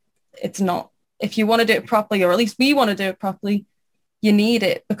 well, it's not. If you want to do it properly, or at least we want to do it properly, you need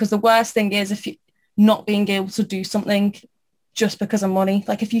it. Because the worst thing is if you not being able to do something just because of money.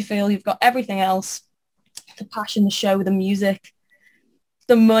 Like if you feel you've got everything else, the passion, the show, the music,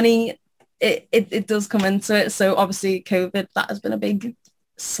 the money, it does come into it. So obviously COVID, that has been a big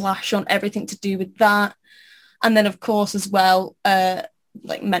slash on everything to do with that. And then of course as well,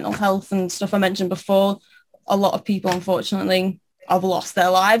 like mental health and stuff I mentioned before, a lot of people unfortunately have lost their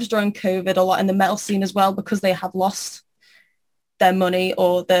lives during COVID, a lot in the metal scene as well, because they have lost their money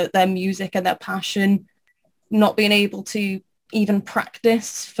or their music and their passion, not being able to even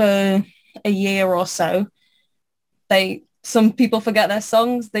practice for a year or so. Some people forget their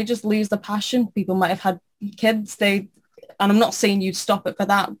songs, they just lose the passion. People might have had kids, and I'm not saying you'd stop it for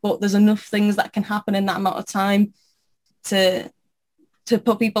that, but there's enough things that can happen in that amount of time to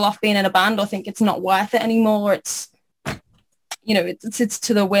put people off being in a band or think it's not worth it anymore. It's, you know, it's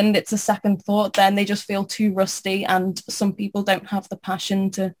to the wind, it's a second thought, then they just feel too rusty, and some people don't have the passion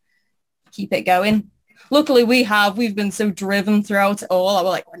to keep it going. Luckily we've been so driven throughout it all, we're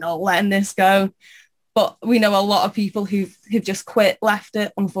like, we're not letting this go. But we know a lot of people who've just quit, left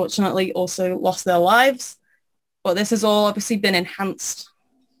it, unfortunately also lost their lives. But this has all obviously been enhanced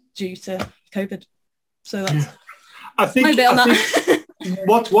due to COVID. So that's I think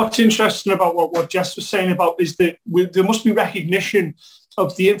what's interesting about what Jess was saying about is that there must be recognition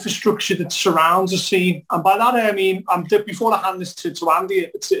of the infrastructure that surrounds a scene. And by that I mean, before I hand this to Andy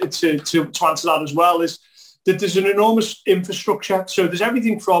to answer that as well, is that there's an enormous infrastructure. So there's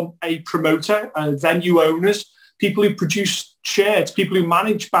everything from a promoter, venue owners, people who produce shirts, people who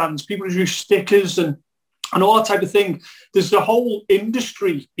manage bands, people who do stickers and all that type of thing. There's the whole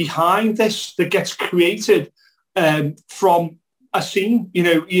industry behind this that gets created from a scene. You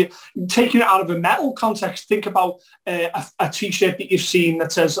know, you taking it out of a metal context. Think about a T-shirt that you've seen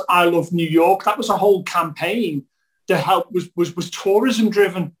that says "I love New York." That was a whole campaign that helped was tourism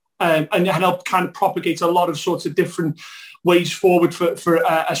driven and helped kind of propagate a lot of sorts of different ways forward for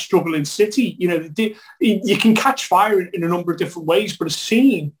a struggling city. You know, you can catch fire in a number of different ways, but a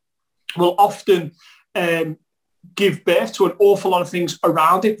scene will often give birth to an awful lot of things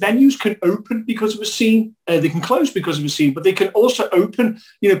around it. Venues can open because of a scene. They can close because of a scene, but they can also open.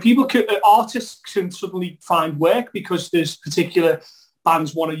 You know, artists can suddenly find work because there's particular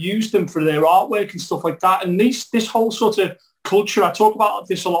bands want to use them for their artwork and stuff like that. And this whole sort of culture, I talk about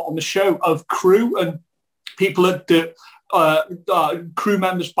this a lot on the show, of crew and people at the crew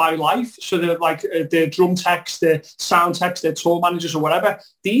members by life. So they're like their drum techs, their sound techs, their tour managers or whatever.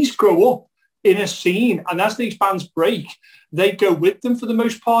 These grow up in a scene, and as these bands break, they go with them for the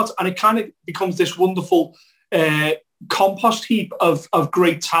most part, and it kind of becomes this wonderful compost heap of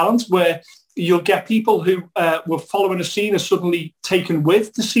great talent where you'll get people who were following a scene are suddenly taken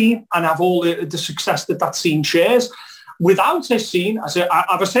with the scene and have all the success that scene shares. Without a scene,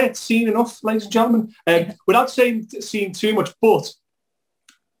 have I said scene enough, ladies and gentlemen? Without saying scene too much, but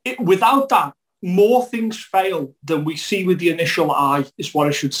without that, more things fail than we see with the initial eye, is what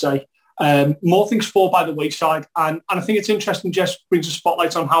I should say. More things fall by the wayside. And I think it's interesting, Jess brings a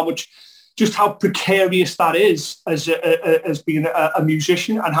spotlight on how precarious that is as being a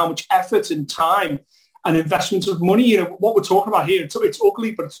musician, and how much effort and time and investment of money. You know, what we're talking about here, it's ugly,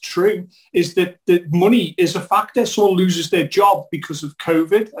 but it's true, is that the money is a factor. Someone loses their job because of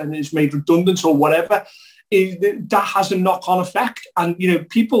COVID and is made redundant or whatever. That has a knock-on effect, and you know,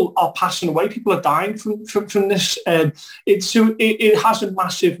 people are passing away, people are dying from this. It has a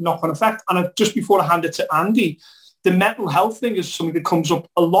massive knock-on effect. And just before I hand it to Andy, the mental health thing is something that comes up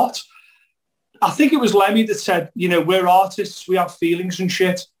a lot. I think it was Lemmy that said, you know, we're artists, we have feelings and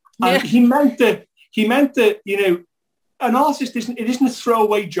shit. And he meant that you know, an artist isn't a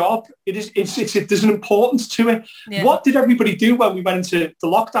throwaway job. There's an importance to it. Yeah. What did everybody do when we went into the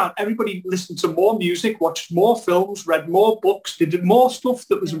lockdown? Everybody listened to more music, watched more films, read more books, did more stuff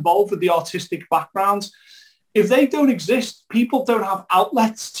that was involved with the artistic backgrounds. If they don't exist, people don't have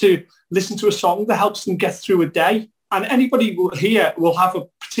outlets to listen to a song that helps them get through a day. And anybody here will have a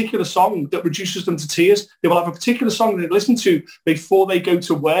particular song that reduces them to tears. They will have a particular song that they listen to before they go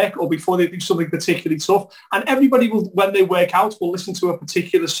to work or before they do something particularly tough. And everybody will, when they work out, will listen to a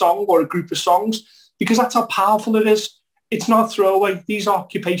particular song or a group of songs, because that's how powerful it is. It's not throwaway. These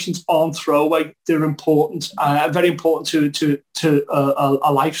occupations aren't throwaway. They're important, very important to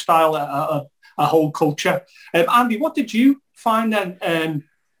a lifestyle, a whole culture. Andy, what did you find then?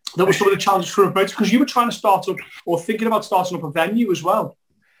 That was some of the challenges for approach, because you were trying to start up or thinking about starting up a venue as well.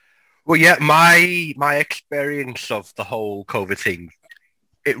 Well, yeah, my experience of the whole COVID thing,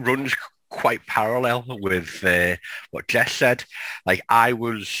 it runs quite parallel with what Jess said. Like I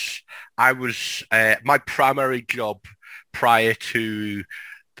was my primary job prior to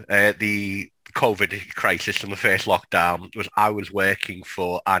the COVID crisis and the first lockdown was I was working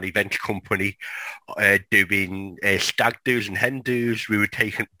for an event company doing stag do's and hen do's. We were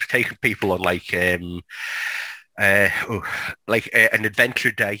taking people on like an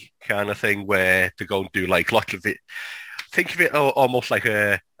adventure day kind of thing where to go and do like lots of it. Think of it almost like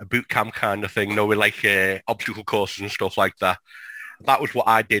a boot camp kind of thing, you know, with like obstacle courses and stuff like that. That was what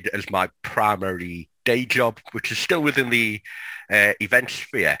I did as my primary day job, which is still within the event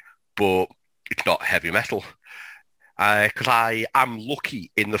sphere, but it's not heavy metal, because I am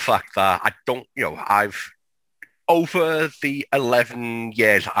lucky in the fact that I don't, you know, over the 11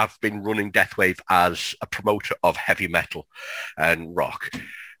 years I've been running Deathwave as a promoter of heavy metal and rock,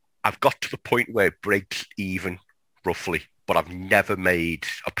 I've got to the point where it breaks even, roughly, but I've never made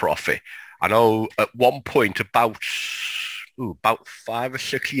a profit. I know at one point about 5 or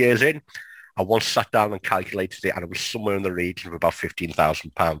 6 years in, I once sat down and calculated it, and it was somewhere in the region of about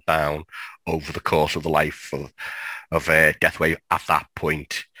 £15,000 down over the course of the life of Deathwave at that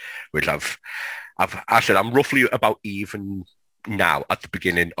point, which I said I'm roughly about even now at the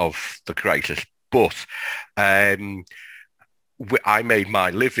beginning of the crisis. But I made my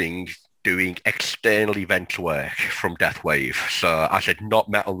living doing external event work from Deathwave, so I said not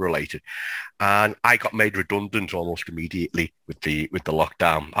metal related. And I got made redundant almost immediately with the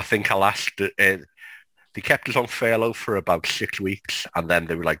lockdown. I think they kept us on furlough for about 6 weeks, and then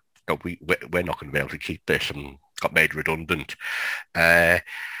they were like, no, we're not going to be able to keep this, and got made redundant.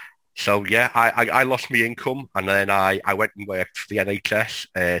 So yeah, I lost my income, and then I went and worked for the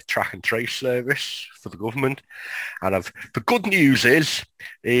NHS track and trace service for the government. And the good news is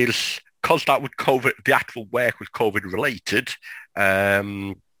because that would COVID, the actual work was COVID related.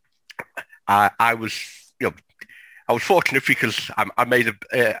 I was, I was fortunate because I made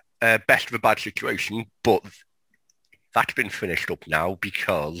a best of a bad situation, but that's been finished up now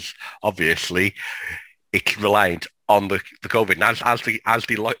because obviously it's reliant on the COVID. And as they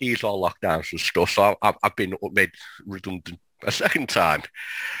ease all lockdowns and stuff, so I've been made redundant a second time.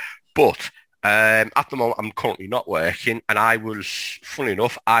 But at the moment, I'm currently not working, and funny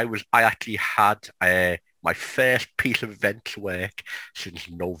enough, I actually had my first piece of event work since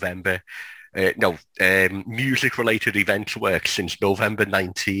November. Music-related event work since November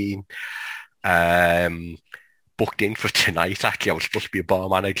 19. Booked in for tonight. Actually, I was supposed to be a bar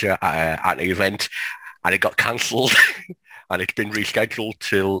manager at an event, and it got cancelled, and it's been rescheduled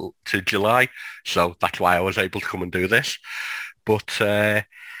to July. So that's why I was able to come and do this. But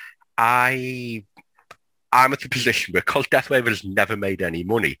I'm at the position where, because Deathwave has never made any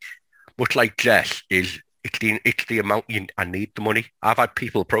money, much like Jess, it's the amount I need the money. I've had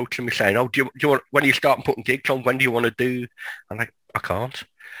people approaching me saying, "Oh, do you want, when you start putting gigs on, when do you want to do?" I'm like, I can't.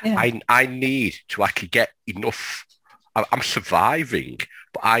 Yeah. I need to actually get enough. I'm surviving,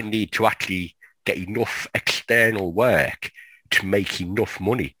 but I need to actually get enough external work to make enough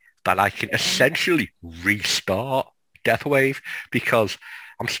money that I can essentially restart Deathwave, because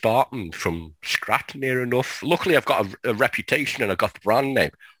I'm starting from scratch near enough. Luckily, I've got a reputation and I've got the brand name,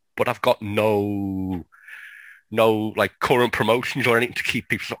 but I've got no like current promotions or anything to keep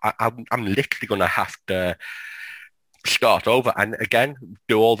people. So I'm literally going to have to start over and again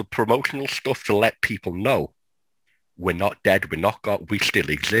do all the promotional stuff to let people know we're not dead, we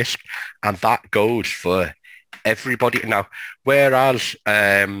still exist, and that goes for everybody. Now, whereas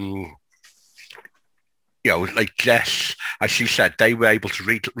like Jess, as she said, they were able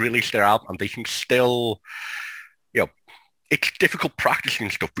to release their album and they can still, it's difficult practicing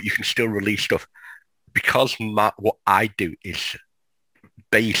stuff, but you can still release stuff. Because what I do is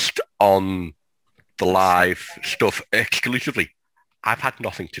based on the live stuff exclusively, I've had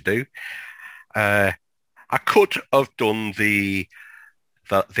nothing to do. I could have done the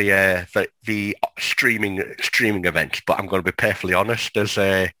streaming events, but I'm going to be perfectly honest, as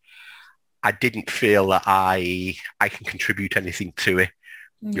I didn't feel that I can contribute anything to it,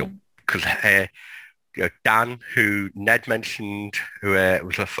 because Dan, who Ned mentioned, who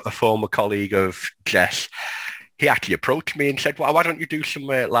was a former colleague of Jess, he actually approached me and said, "Well, why don't you do some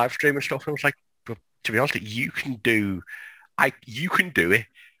live streaming stuff?" And I was like, "Well, to be honest, you can do it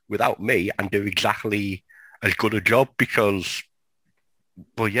without me and do exactly as good a job," because,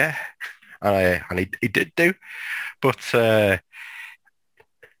 well, yeah, and he did do, but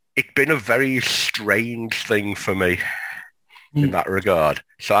it's been a very strange thing for me in that regard.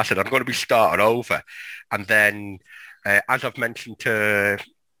 So I said, I'm going to be starting over. And then, as I've mentioned to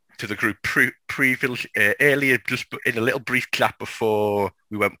the group previously, earlier, just in a little brief chat before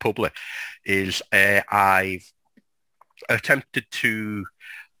we went public, is I've attempted to,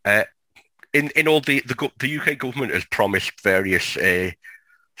 in all the UK government has promised various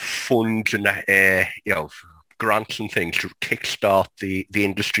funds and, grants and things to kickstart the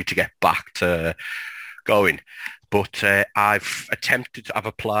industry to get back to going. But I've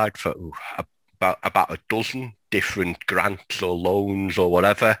applied for about a dozen different grants or loans or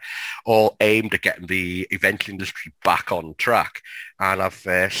whatever, all aimed at getting the event industry back on track. And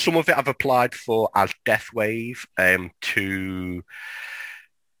I've some of it I've applied for as Deathwave to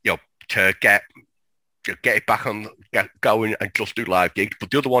get it back on, get going and just do live gigs.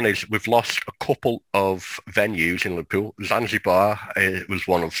 But the other one is we've lost a couple of venues in Liverpool. Zanzibar was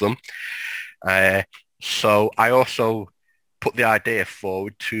one of them. So I also put the idea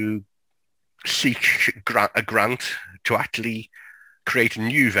forward to seek a grant to actually create a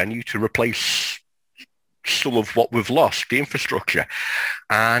new venue to replace some of what we've lost, the infrastructure.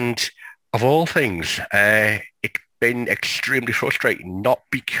 And of all things, it's been extremely frustrating, not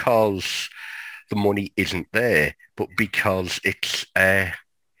because the money isn't there, but because it's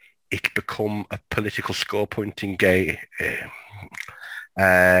become a political score-pointing game.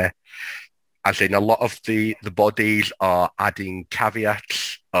 As in, a lot of the bodies are adding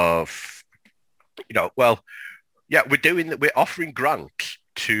caveats of, we're offering grants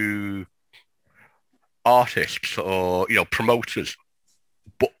to artists or, promoters,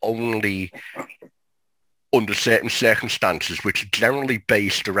 but only under certain circumstances, which are generally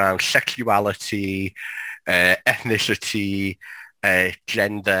based around sexuality, ethnicity,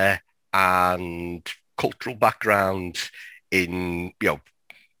 gender, and cultural background in,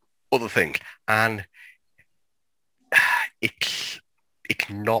 other things. And it's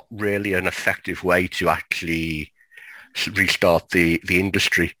not really an effective way to actually restart the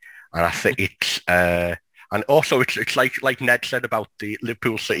industry. And I think it's and also it's like Ned said about the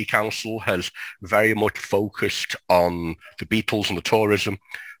Liverpool City Council has very much focused on the Beatles and the tourism.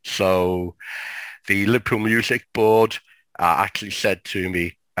 So the Liverpool Music Board actually said to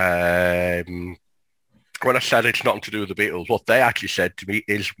me, when I said it's nothing to do with the Beatles, what they actually said to me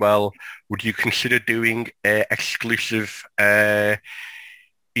is, well, would you consider doing exclusive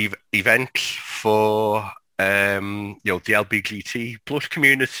events for the LGBT plus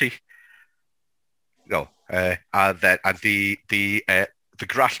community? No, and the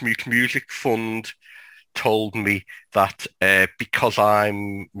Grassroots Music Fund told me that because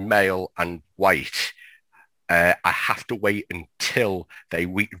I'm male and white, I have to wait until they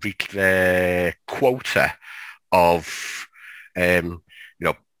reach their quota of,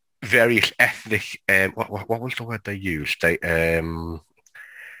 various ethnic. What was the word they used? The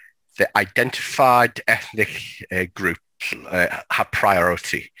identified ethnic groups have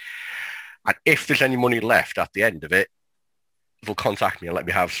priority, and if there's any money left at the end of it, they'll contact me and let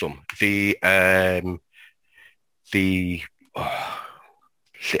me have some. I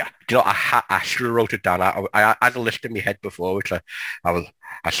should have wrote it down. I had a list in my head before, which I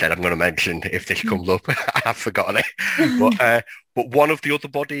said I'm going to mention if this comes up. I have forgotten it. But one of the other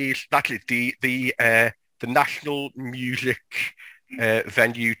bodies, actually the National Music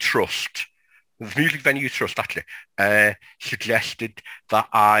Venue Trust, the Music Venue Trust actually suggested that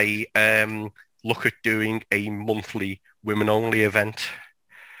I look at doing a monthly women-only event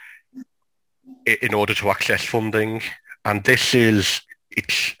in order to access funding, and it's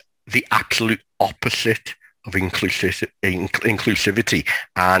the absolute opposite of inclusivity,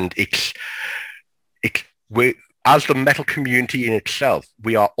 and we, as the metal community in itself,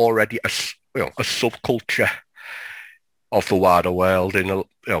 we are already a subculture of the wider world.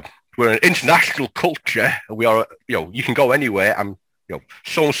 We're an international culture. We are, you can go anywhere and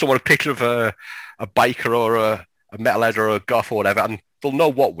someone a picture of a biker or a metalhead or a goth or whatever, and they'll know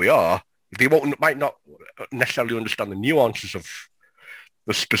what we are. They might not necessarily understand the nuances of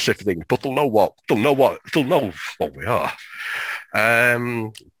the specific things, but they'll know what we are.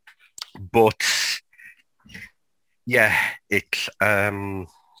 But yeah, it's I'm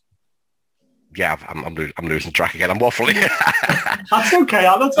losing track again. I'm waffling. That's okay.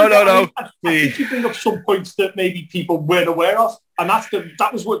 No. I think you bring up some points that maybe people weren't aware of, and that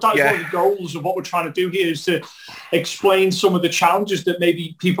was one of the goals of what we're trying to do here, is to explain some of the challenges that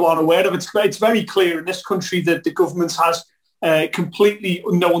maybe people aren't aware of. It's very clear in this country that the government has completely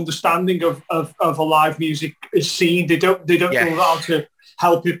no understanding of a live music scene. They don't know how to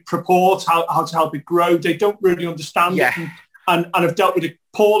help it purport, how to help it grow. They don't really understand it. And have dealt with it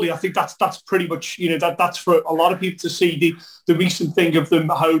poorly. I think that's pretty much, that's for a lot of people to see. The recent thing of them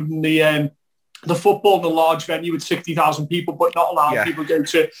holding the football in a large venue with 60,000 people, but not allowing people to go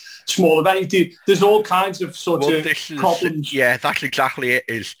to small venues. There's all kinds of problems. Yeah, that's exactly it.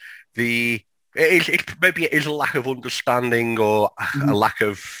 Maybe it is a lack of understanding or a lack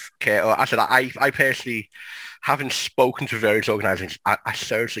of care. Or I personally, having spoken to various organisations, I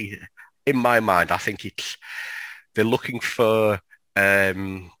seriously, in my mind, I think they're looking for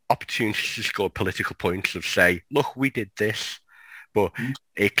opportunities to score political points of say, look, we did this, but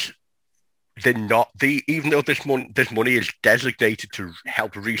they're not. Even though this money is designated to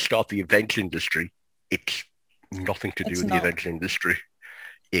help restart the events industry, it's nothing to do with the events industry.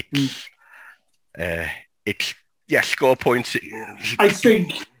 It's score points. I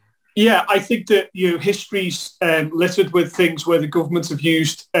think that history's littered with things where the governments have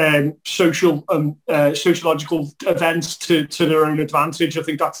used sociological events to their own advantage. I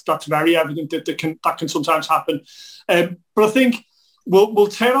think that's very evident that can sometimes happen. But I think we'll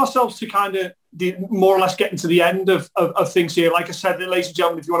turn ourselves to kind of more or less getting to the end of things here. Like I said, ladies and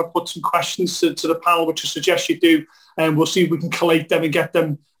gentlemen, if you want to put some questions to the panel, which I suggest you do, and we'll see if we can collate them and get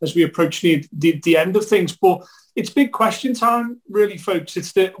them as we approach the end of things. But it's big question time, really, folks.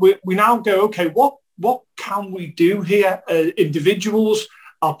 It's that we now go, okay, what can we do here? Individuals,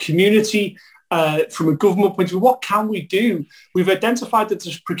 our community, from a government point of view, what can we do? We've identified that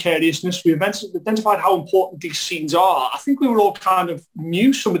there's precariousness. We've identified how important these scenes are. I think we were all kind of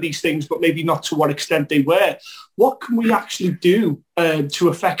knew some of these things, but maybe not to what extent they were. What can we actually do to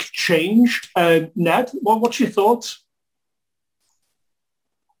affect change? Ned, what's your thoughts?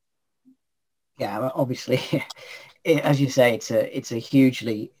 Yeah, obviously, as you say, it's a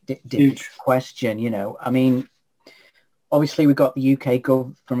hugely difficult question. I mean, obviously, we've got the UK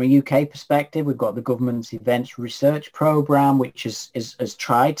from a UK perspective. We've got the government's events research program, which has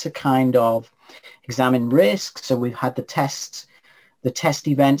tried to kind of examine risks. So we've had the test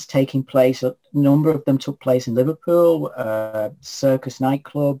events taking place. A number of them took place in Liverpool, Circus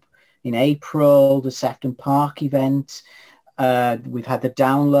nightclub, in April, the Sefton Park event. We've had the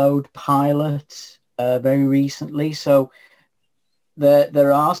Download pilot very recently. So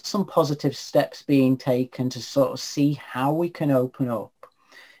there are some positive steps being taken to sort of see how we can open up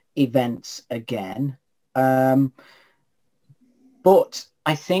events again. But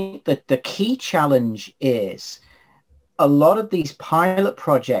I think that the key challenge is a lot of these pilot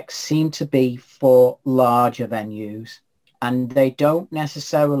projects seem to be for larger venues, and they're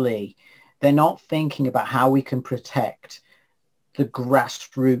not thinking about how we can protect the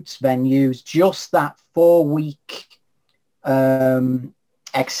grassroots venues. Just that 4-week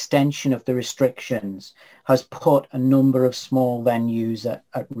extension of the restrictions has put a number of small venues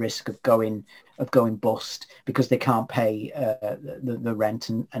at risk of going bust because they can't pay the rent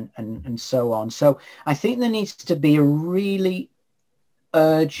and so on. So I think there needs to be a really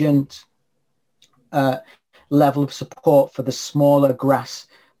urgent level of support for the smaller grassroots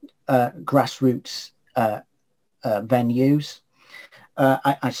venues.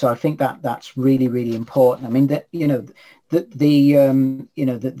 So I think that's really, really important. I mean,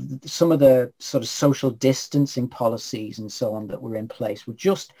 some of the sort of social distancing policies and so on that were in place were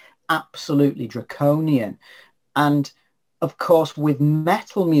just absolutely draconian. And of course, with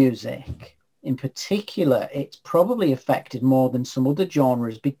metal music in particular, it's probably affected more than some other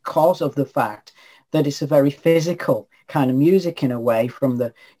genres because of the fact that it's a very physical kind of music in a way, from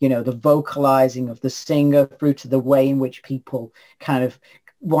the vocalizing of the singer through to the way in which people kind of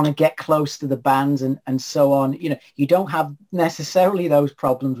want to get close to the bands and so on. You don't have necessarily those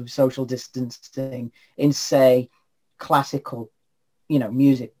problems with social distancing in, say, classical,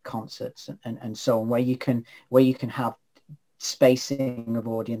 music concerts and so on, where you can have spacing of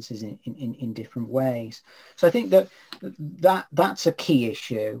audiences in different ways. So I think that's a key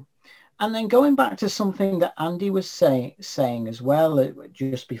issue. And then going back to something that Andy was saying as well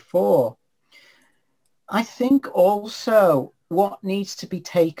just before, I think also what needs to be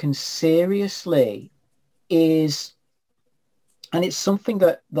taken seriously is, and it's something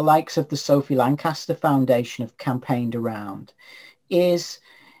that the likes of the Sophie Lancaster Foundation have campaigned around, is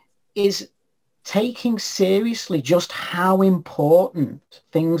taking seriously just how important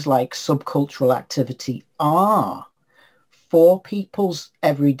things like subcultural activity are for people's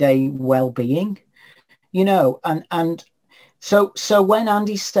everyday well-being, and so when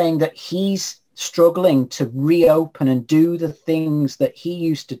Andy's saying that he's struggling to reopen and do the things that he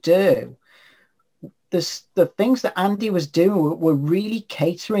used to do, the things that Andy was doing were really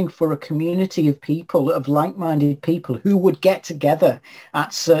catering for a community of people, of like-minded people who would get together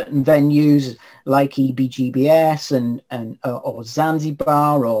at certain venues like EBGBS or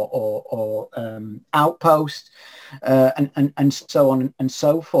Zanzibar or Outpost and so on and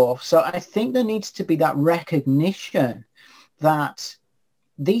so forth. So I think there needs to be that recognition that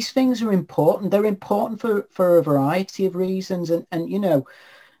these things are important. They're important for a variety of reasons, and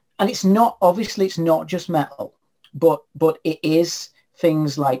it's not just metal, but it is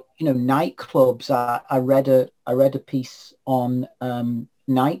things like nightclubs. I read a piece on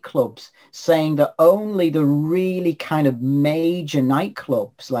nightclubs saying that only the really kind of major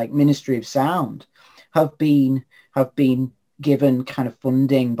nightclubs like Ministry of Sound have been given kind of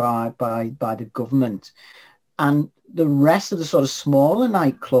funding by the government, and the rest of the sort of smaller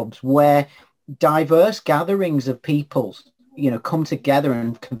nightclubs where diverse gatherings of people come together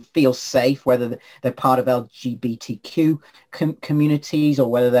and can feel safe, whether they're part of LGBTQ communities or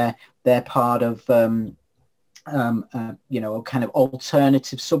whether they're part of kind of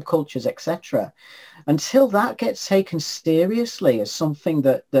alternative subcultures, etc. Until that gets taken seriously as something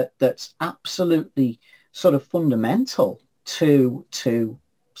that's absolutely sort of fundamental to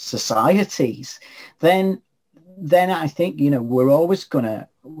societies, then I think we're always gonna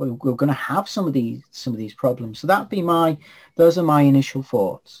have some of these problems. So those are my initial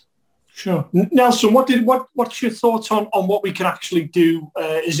thoughts. Sure. Nelson, what's your thoughts on what we can actually do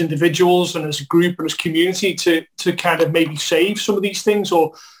as individuals and as a group and as community to kind of maybe save some of these things,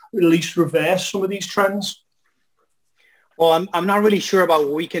 or at least reverse some of these trends? Well, I'm not really sure about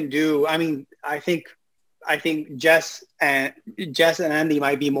what we can do. I mean, I think Jess and Andy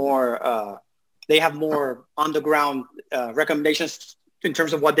might be more. They have more on the ground recommendations in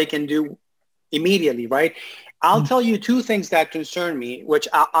terms of what they can do immediately, right? I'll tell you two things that concern me, which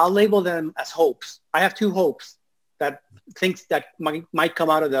I'll label them as hopes. I have two hopes, that things that might come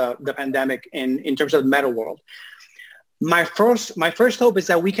out of the pandemic in terms of the metal world. My first hope is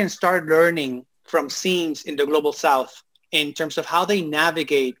that we can start learning from scenes in the global South in terms of how they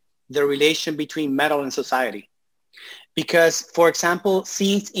navigate the relation between metal and society. Because, for example,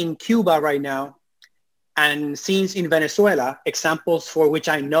 scenes in Cuba right now and scenes in Venezuela, examples for which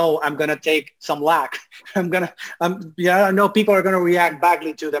I know I'm going to take some lack. I know people are going to react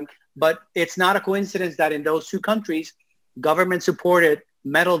badly to them, but it's not a coincidence that in those two countries, government-supported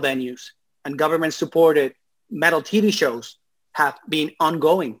metal venues and government-supported metal TV shows have been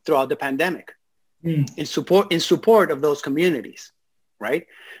ongoing throughout the pandemic in support of those communities, right?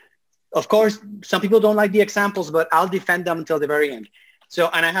 Of course, some people don't like the examples, but I'll defend them until the very end. So,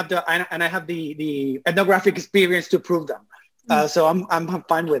 and I have the ethnographic experience to prove them. So I'm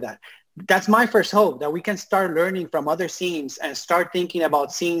fine with that. That's my first hope, that we can start learning from other scenes and start thinking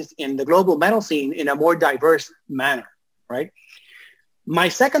about scenes in the global metal scene in a more diverse manner, right? My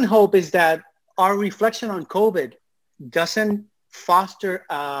second hope is that our reflection on COVID doesn't foster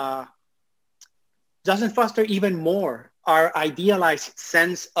even more our idealized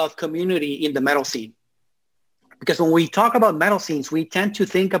sense of community in the metal scene. Because when we talk about metal scenes, we tend to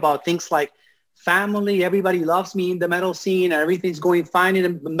think about things like family, everybody loves me in the metal scene, and everything's going fine.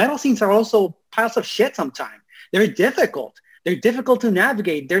 And the metal scenes are also piles of shit sometimes. They're difficult. They're difficult to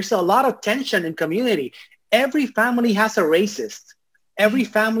navigate. There's a lot of tension in community. Every family has a racist. Every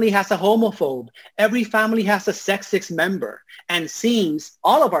family has a homophobe. Every family has a sexist member. And scenes,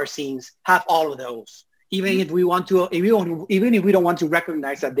 all of our scenes have all of those. Even if we don't want to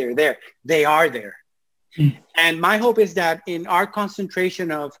recognize that they're there, they are there. And my hope is that in our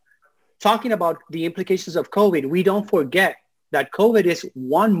concentration of talking about the implications of COVID, we don't forget that COVID is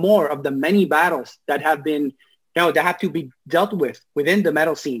one more of the many battles that have been, that have to be dealt with within the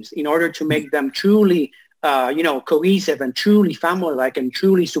metal scenes in order to make them truly, cohesive and truly family-like and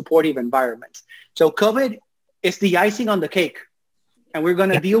truly supportive environments. So COVID is the icing on the cake, and we're going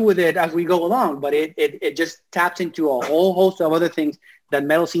to deal with it as we go along. But it just taps into a whole host of other things that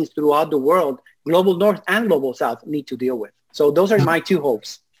metal scenes throughout the world, global North and global South, need to deal with. So those are my two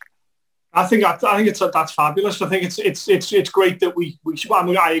hopes. I think that's fabulous. I think it's great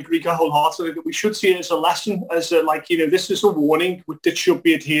that I agree wholeheartedly that we should see it as a lesson, as this is a warning that should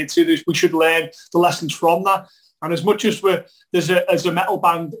be adhered to. We should learn the lessons from that. And as much as there's a metal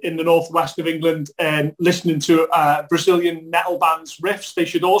band in the northwest of England listening to Brazilian metal bands' riffs, they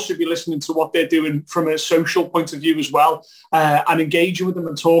should also be listening to what they're doing from a social point of view as well, and engaging with them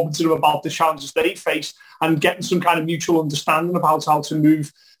and talking to them about the challenges they face and getting some kind of mutual understanding about how to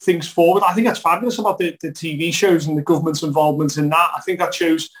move things forward. I think that's fabulous about the TV shows and the government's involvement in that. I think that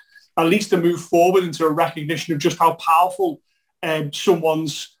shows at least a move forward into a recognition of just how powerful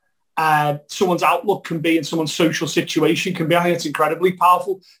someone's outlook can be and someone's social situation can be. I think it's incredibly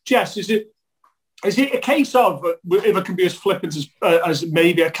powerful. Jess, is it a case of, if it can be as flippant as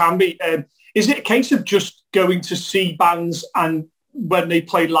maybe it can be, is it a case of just going to see bands and when they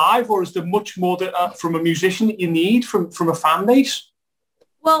play live, or is there much more that from a musician that you need from a fan base?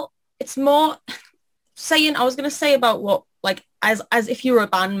 Well, it's more saying, I was going to say about what, like, as if you're a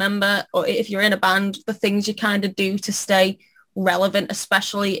band member or if you're in a band, the things you kind of do to stay relevant,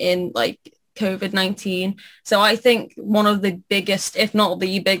 especially in like COVID-19. So I think one of the biggest, if not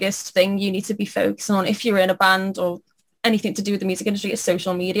the biggest thing you need to be focusing on if you're in a band or anything to do with the music industry is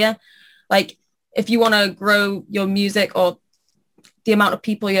social media. Like, if you want to grow your music or the amount of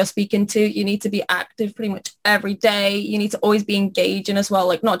people you're speaking to, you need to be active pretty much every day. You need to always be engaging as well,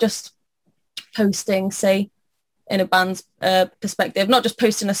 like not just posting, say, in a band's perspective, not just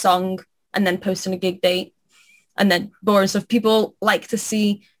posting a song and then posting a gig date and then boring stuff. People like to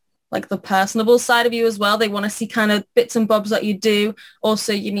see like the personable side of you as well. They want to see kind of bits and bobs that you do.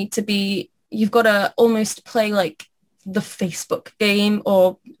 Also, you've got to almost play like the Facebook game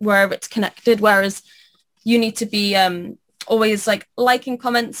or wherever it's connected, whereas you need to be always like liking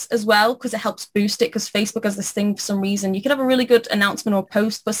comments as well, because it helps boost it, because Facebook has this thing for some reason. You could have a really good announcement or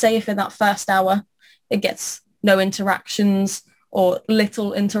post, but say if in that first hour it gets no interactions or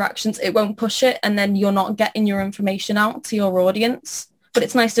little interactions, it won't push it, and then you're not getting your information out to your audience. But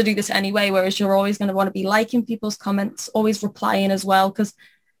it's nice to do this anyway, whereas you're always going to want to be liking people's comments, always replying as well, because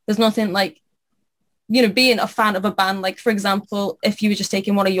there's nothing like, being a fan of a band. Like, for example, if you were just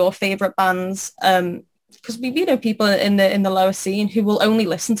taking one of your favorite bands, because we know people in the lower scene who will only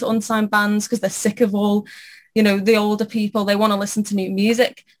listen to unsigned bands because they're sick of all, the older people. They want to listen to new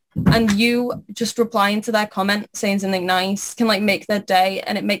music, and you just replying to their comment saying something nice can like make their day,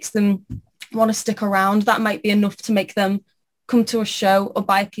 and it makes them want to stick around. That might be enough to make them come to a show or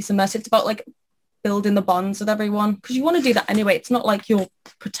buy a piece of merch. It's about like building the bonds with everyone, because you want to do that anyway. It's not like you're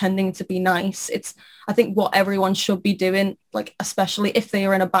pretending to be nice. It's, I think, what everyone should be doing, like especially if they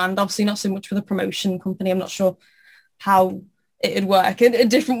are in a band. Obviously not so much for the promotion company. I'm not sure how it would work in a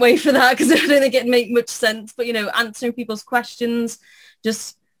different way for that, because I don't think it'd make much sense. But answering people's questions,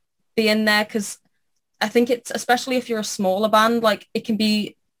 just being there, because I think it's, especially if you're a smaller band, like it can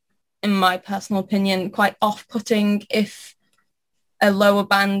be, in my personal opinion, quite off-putting if a lower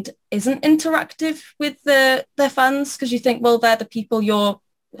band isn't interactive with their fans, because you think, well, they're the people you're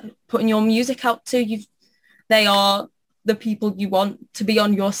putting your music out to. They are the people you want to be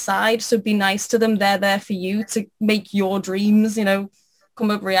on your side, so be nice to them. They're there for you to make your dreams, come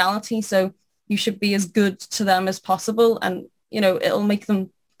up reality. So you should be as good to them as possible, and it'll make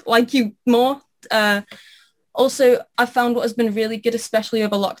them like you more. Also, I found what has been really good, especially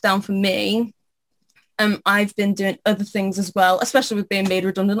over lockdown for me. I've been doing other things as well, especially with being made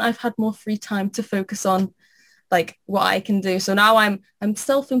redundant. I've had more free time to focus on like what I can do. So now I'm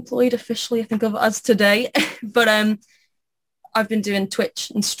self-employed officially, I think of as today. But I've been doing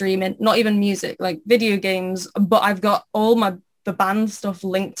Twitch and streaming, not even music, like video games, but I've got all the band stuff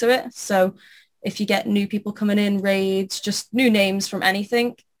linked to it. So if you get new people coming in, raids, just new names from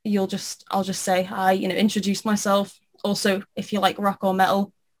anything, I'll just say hi, introduce myself. Also, if you like rock or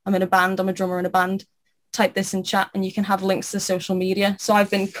metal, I'm in a band, I'm a drummer in a band, type this in chat and you can have links to social media. So I've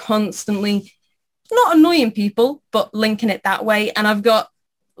been constantly not annoying people, but linking it that way. And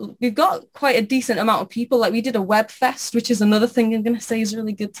we've got quite a decent amount of people. Like we did a web fest, which is another thing I'm going to say is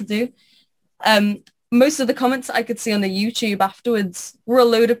really good to do. Most of the comments I could see on the YouTube afterwards were a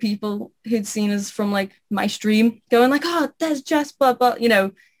load of people who'd seen us from like my stream going like, oh, there's Jess, blah, blah.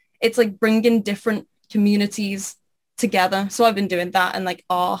 It's like bringing different communities together. So I've been doing that and like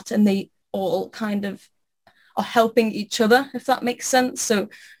art, and they all kind of are helping each other, if that makes sense. So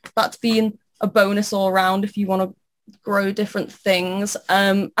that's been a bonus all around if you want to grow different things.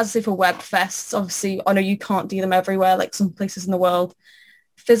 As I say, for web fests, obviously I know you can't do them everywhere, like some places in the world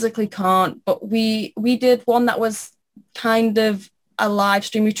physically can't, but we did one that was kind of a live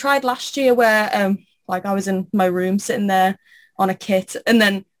stream. We tried last year where like I was in my room sitting there on a kit, and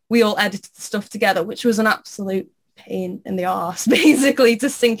then we all edited the stuff together, which was an absolute pain in the arse basically to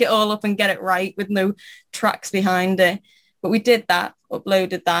sync it all up and get it right with no tracks behind it. But we did that,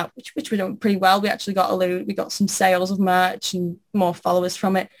 uploaded that, which we done pretty well. We actually we got some sales of merch and more followers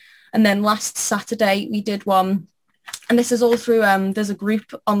from it. And then last Saturday we did one, and this is all through, there's a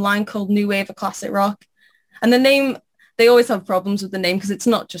group online called New Wave of Classic Rock. And the name, they always have problems with the name because it's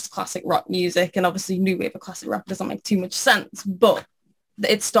not just classic rock music, and obviously New Wave of Classic Rock doesn't make too much sense. But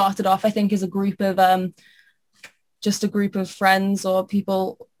it started off, I think, as a group of just a group of friends or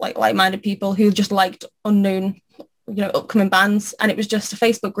people, like-minded people who just liked unknown, upcoming bands. And it was just a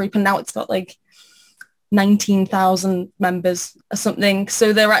Facebook group, and now it's got like 19,000 members or something.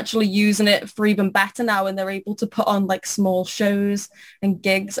 So they're actually using it for even better now, and they're able to put on like small shows and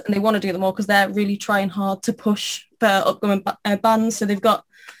gigs, and they want to do them all because they're really trying hard to push for upcoming bands. So they've got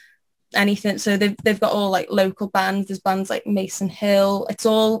anything. So they've got all like local bands. There's bands like Mason Hill. It's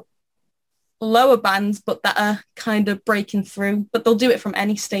all lower bands, but that are kind of breaking through. But they'll do it from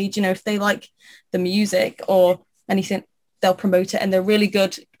any stage. If they like the music or anything, they'll promote it, and they're really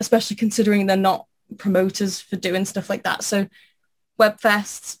good, especially considering they're not promoters for doing stuff like that. So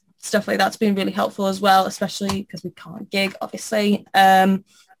webfests, stuff like that's been really helpful as well, especially because we can't gig, obviously. It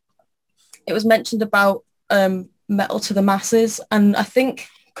was mentioned about Metal to the Masses, and I think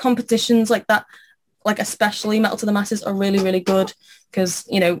competitions like that, like especially Metal to the Masses, are really, really good because,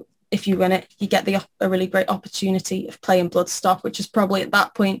 if you win it, you get a really great opportunity of playing Bloodstock, which is probably at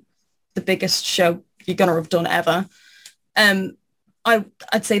that point the biggest show you're going to have done ever.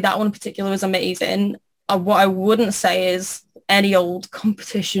 I'd say that one in particular was amazing. What I wouldn't say is any old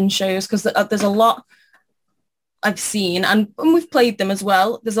competition shows, because there's a lot I've seen, and we've played them as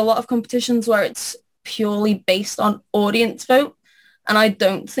well. There's a lot of competitions where it's purely based on audience vote, and I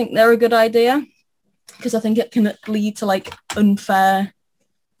don't think they're a good idea, because I think it can lead to like unfair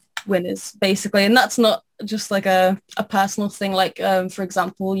winners basically. And that's not just like a personal thing. Like for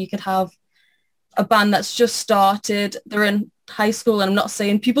example, you could have a band that's just started, they're in high school, and I'm not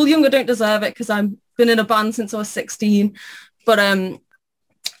saying people younger don't deserve it because I've been in a band since I was 16, but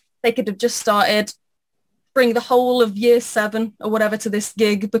they could have just started, bring the whole of year 7 or whatever to this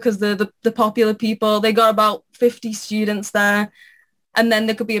gig because the popular people, they got about 50 students there, and then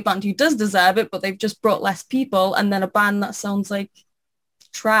there could be a band who does deserve it, but they've just brought less people, and then a band that sounds like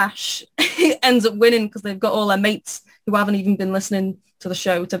trash ends up winning because they've got all their mates who haven't even been listening to the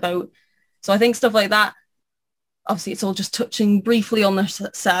show to vote. So I think stuff like that, obviously it's all just touching briefly on the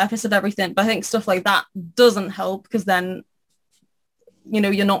surface of everything, but I think stuff like that doesn't help because then,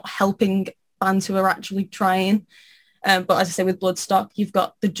 you're not helping bands who are actually trying. But as I say, with Bloodstock, you've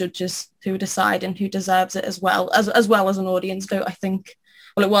got the judges who are deciding who deserves it as well as an audience vote, I think.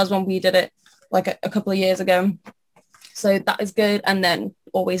 Well, it was when we did it like a couple of years ago. So that is good. And then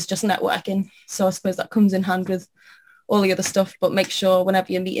always just networking. So I suppose that comes in hand with all the other stuff, but make sure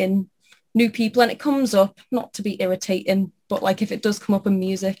whenever you're meeting new people and it comes up, not to be irritating, but like if it does come up in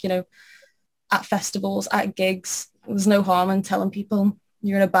music, you know, at festivals, at gigs, there's no harm in telling people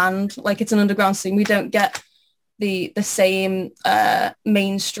you're in a band. Like it's an underground scene. We don't get the same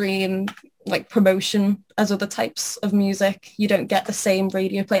mainstream like promotion as other types of music. You don't get the same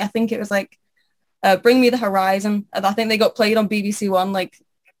radio play. I think it was like Bring Me the Horizon. I think they got played on BBC One like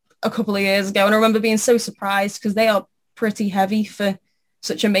a couple of years ago. And I remember being so surprised because they are pretty heavy for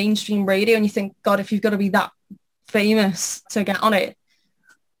such a mainstream radio. And you think, God, if you've got to be that famous to get on it,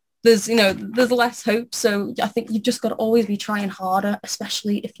 there's less hope. So I think you've just got to always be trying harder,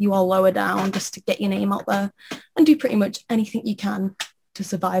 especially if you are lower down, just to get your name out there and do pretty much anything you can to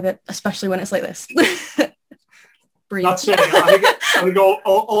survive it, especially when it's like this. Breathe. That's it. I think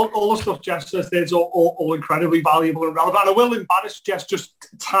all the stuff Jess says there's all incredibly valuable and relevant. And I will embarrass Jess just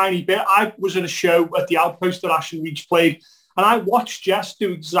a tiny bit. I was in a show at the Outpost that Ashen Reach played, and I watched Jess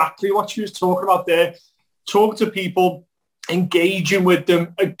do exactly what she was talking about there. Talk to people, engaging with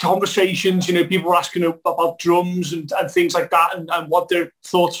them, conversations, people were asking about drums and things like that and what their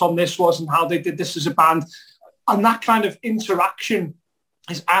thoughts on this was and how they did this as a band. And that kind of interaction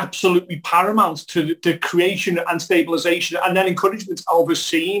is absolutely paramount to the creation and stabilization and then encouragement of a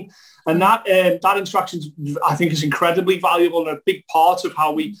scene. And that interaction, I think, is incredibly valuable and a big part of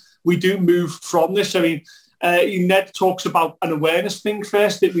how we do move from this. I mean, Ned talks about an awareness thing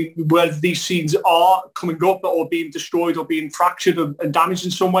first, that whether these scenes are coming up or being destroyed or being fractured and damaged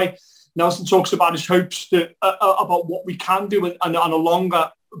in some way. Nelson talks about his hopes that about what we can do and on a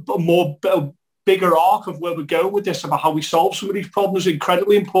longer, bigger arc of where we go with this, about how we solve some of these problems,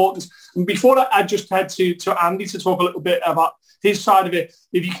 incredibly important. And before I just head to Andy to talk a little bit about his side of it,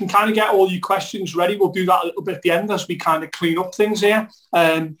 if you can kind of get all your questions ready, we'll do that a little bit at the end as we kind of clean up things here.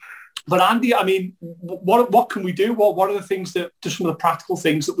 But Andy, I mean, what can we do? What are the things just some of the practical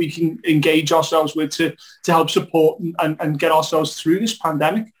things that we can engage ourselves with to help support and get ourselves through this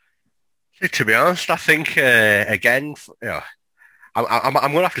pandemic? To be honest, I think, again, I'm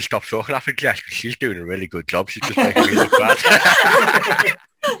going to have to stop talking after Jess because she's doing a really good job. She's just making me look bad.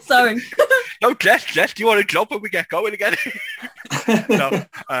 Sorry. No, Jess, do you want a job when we get going again?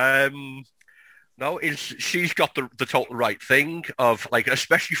 No, she's got the total right thing of, like,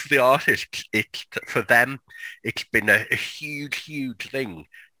 especially for the artists, for them, it's been a huge thing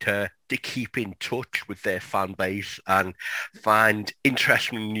to keep in touch with their fan base and find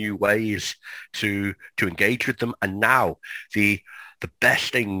interesting new ways to engage with them. And now the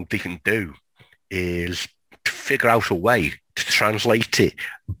best thing they can do is to figure out a way to translate it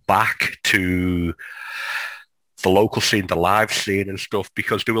back to the local scene, the live scene and stuff,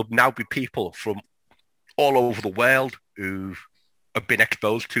 because there will now be people from all over the world who have been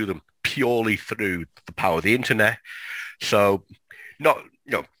exposed to them purely through the power of the internet. So,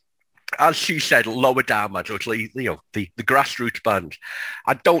 as she said, lower down, the grassroots band.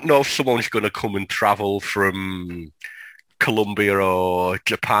 I don't know if someone's going to come and travel from Colombia or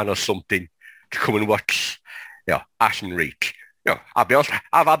Japan or something to come and watch, Ashen Reach. I'll be honest,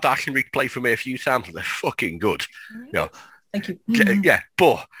 I've had Ashen Reach play for me a few times and they're fucking good. Thank you. Yeah,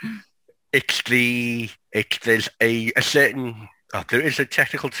 but there's a certain, there is a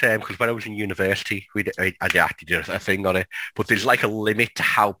technical term, because when I was in university, I actually did a thing on it, but there's like a limit to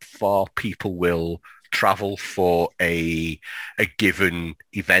how far people will travel for a given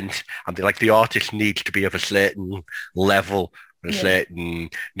event, and the artist needs to be of a certain level, a certain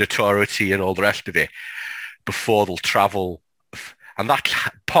notoriety and all the rest of it before they'll travel. And that's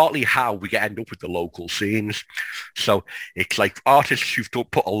partly how we end up with the local scenes. So it's like artists who've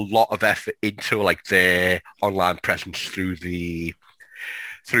put a lot of effort into like their online presence through the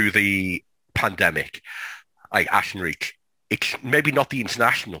pandemic, like Ashen Reach. It's maybe not the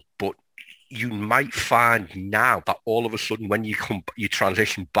international, but you might find now that all of a sudden when you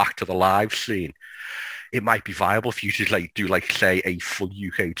transition back to the live scene, it might be viable for you to do say a full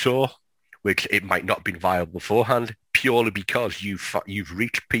UK tour, which it might not have been viable beforehand, purely because you've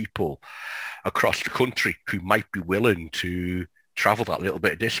reached people across the country who might be willing to travel that little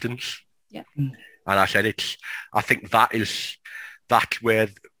bit of distance. Yeah. And I think that's where,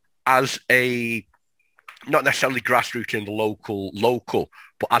 as a, not necessarily grassroots in the local,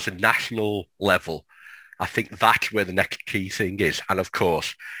 but as a national level, I think that's where the next key thing is. And of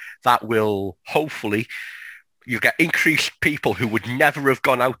course, that will hopefully, you get increased people who would never have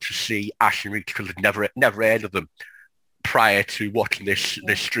gone out to see Ashen Reach because they'd never heard of them prior to watching this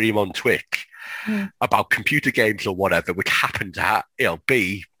stream on Twitch about computer games or whatever, which happened to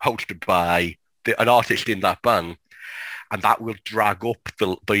be hosted by an artist in that band. and that will drag up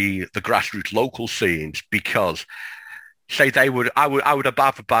the grassroots local scenes because. Say I would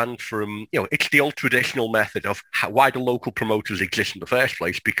have a band from, it's the old traditional method of why do local promoters exist in the first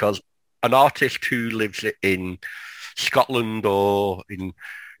place, because an artist who lives in Scotland or in,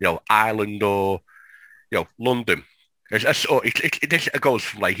 Ireland or, London, it goes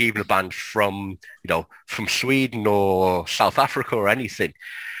from like even a band from, from Sweden or South Africa or anything.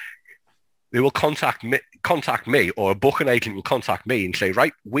 They will contact me, or a booking agent will contact me and say,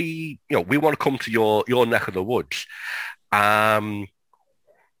 right, we want to come to your neck of the woods. We've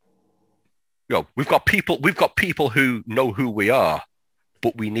got people who know who we are,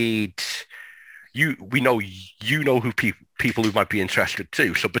 but we need you. We know who people who might be interested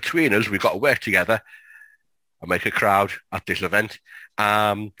too. So between us, we've got to work together and make a crowd at this event.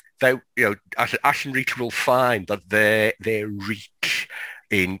 Ash and Reach will find that their reach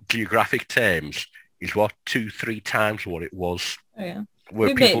in geographic terms is 2-3 times what it was. Oh, yeah.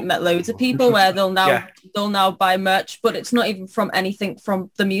 We've met loads of people where they'll now buy merch, but it's not even from anything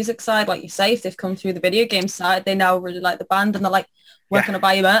from the music side. Like you say, if they've come through the video game side, they now really like the band and they're like, where can I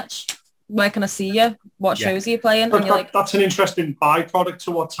buy your merch? Where can I see you? What shows are you playing? And you're like, that's an interesting byproduct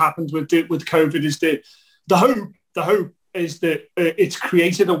to what's happened with COVID is that the hope is that it's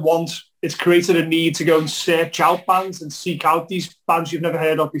created a want. It's created a need to go and search out bands and seek out these bands you've never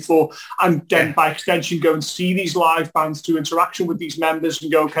heard of before. And then by extension, go and see these live bands, do interaction with these members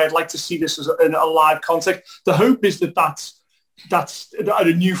and go, okay, I'd like to see this as a live concert. The hope is that that's a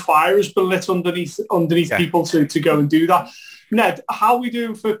new fire has been lit underneath people to go and do that. Ned, how are we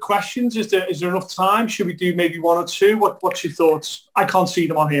doing for questions? Is there enough time? Should we do maybe one or two? What's your thoughts? I can't see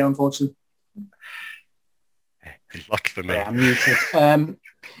them on here, unfortunately. Lots for me. Yeah, I'm muted.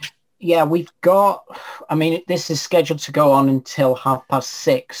 Yeah, we've got, this is scheduled to go on until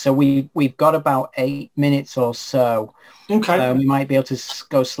 6:30. So we've got about 8 minutes or so. Okay. We might be able to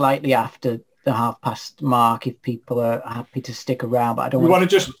go slightly after the 6:30 mark if people are happy to stick around. But I don't want to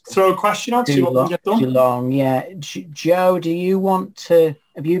just throw a question out, see what we can get done. Too long, yeah. Joe, do you want to,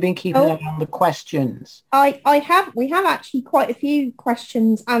 have you been keeping an eye on the questions? I have. We have actually quite a few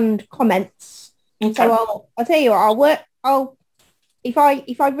questions and comments. Okay. So I'll tell you what, if I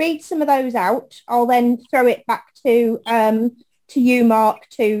read some of those out, I'll then throw it back to you, Mark,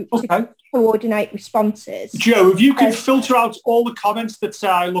 to coordinate responses. Joe, if you can filter out all the comments that say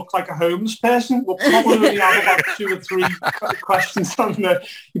I look like a homeless person, we'll probably only have about 2 or 3 questions on there.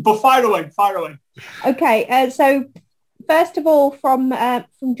 But fire away. Okay, so first of all, from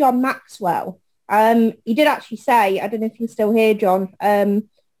John Maxwell, he did actually say, I don't know if you're still here, John, I'd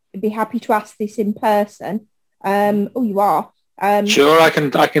be happy to ask this in person. You are. Sure, I can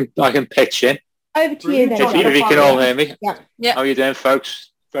pitch in. Over to you then. If you can all hear me. Yeah. How are you doing,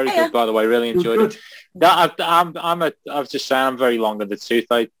 folks? Very good, by the way. Really enjoyed it. No, I was just saying, I'm very long in the tooth.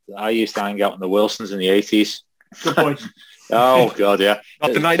 I used to hang out in the Wilsons in the 80s. Good point. Oh God, yeah.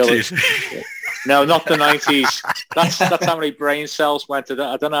 Not the 90s. No, not the 90s. That's how many brain cells went to that.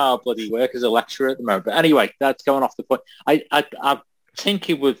 I don't know how bloody work as a lecturer at the moment. But anyway, that's going off the point. I think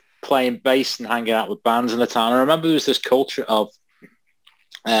it was playing bass and hanging out with bands in the town. I remember there was this culture of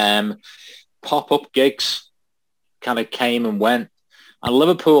pop-up gigs kind of came and went. And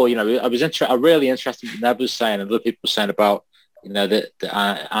Liverpool, I'm really interested in what Ned was saying and other people were saying about,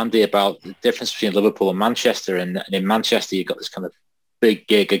 Andy, about the difference between Liverpool and Manchester. And in Manchester, you've got this kind of big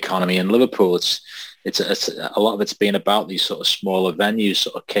gig economy. In Liverpool, it's a lot of it's been about these sort of smaller venues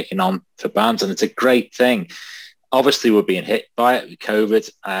sort of kicking on for bands. And it's a great thing. Obviously, we're being hit by it with COVID.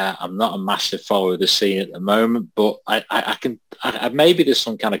 I'm not a massive follower of the scene at the moment, but I maybe there's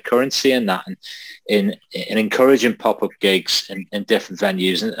some kind of currency in that, and in encouraging pop-up gigs in different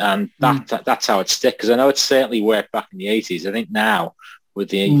venues, and that's how it sticks. Because I know it's certainly worked back in the 80s. I think now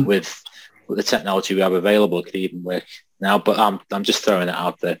with the technology we have available, it could even work now. But I'm just throwing it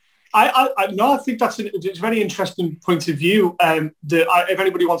out there. I think it's a very interesting point of view. If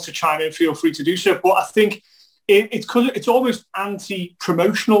anybody wants to chime in, feel free to do so. But I think it's almost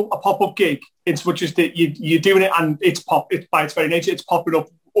anti-promotional, a pop-up gig, in as much as that you're doing it and it's by its very nature, it's popping up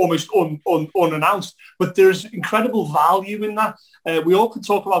almost unannounced. But there's incredible value in that. We often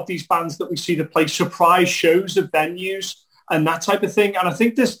talk about these bands that we see that play surprise shows at venues and that type of thing. And I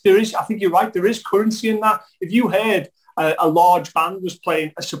think I think you're right, there is currency in that. If you heard a large band was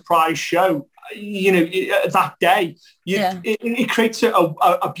playing a surprise show, that day, it creates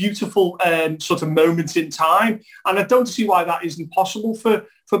a beautiful sort of moment in time. And I don't see why that isn't possible for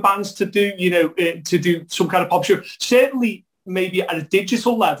bands to do, to do some kind of pop show. Certainly, maybe at a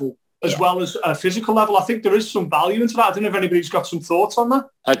digital level, as well as a physical level. I think there is some value into that. I don't know if anybody's got some thoughts on that.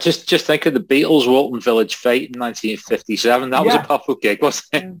 I just think of the Beatles Walton Village Fete in 1957. That was a popular gig, wasn't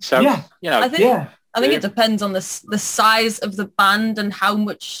it? So, I think it depends on the size of the band and how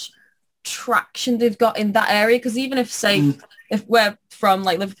much traction they've got in that area. Because even if, say, if we're from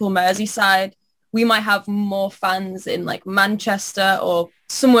like Liverpool, Merseyside, we might have more fans in like Manchester or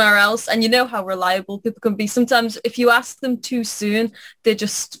somewhere else, and you know how reliable people can be. Sometimes if you ask them too soon,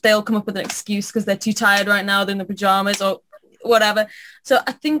 they'll come up with an excuse because they're too tired right now, they're in their pajamas or whatever. So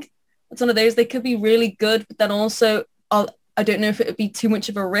I think it's one of those, they could be really good, but then also I don't know if it would be too much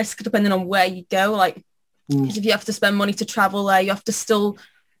of a risk depending on where you go. Like, because if you have to spend money to travel there, you have to still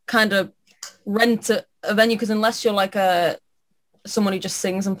kind of rent a venue, because unless you're like someone who just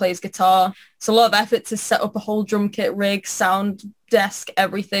sings and plays guitar, it's a lot of effort to set up a whole drum kit rig, sound desk,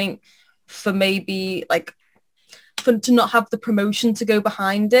 everything, for maybe like to not have the promotion to go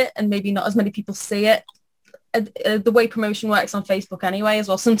behind it, and maybe not as many people see it. The way promotion works on Facebook anyway as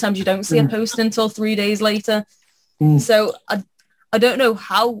well, sometimes you don't see a post until 3 days later. So I don't know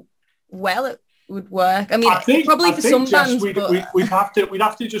how well it would work. I mean, probably for some bands, we'd have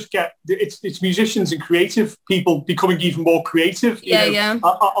to just get it's musicians and creative people becoming even more creative.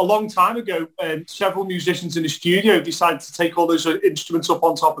 A long time ago, several musicians in the studio decided to take all those instruments up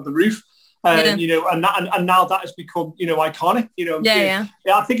on top of the roof. And now that has become iconic.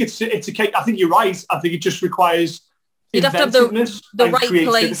 I think it's a case. I think you're right. I think it just requires. You'd have to have the right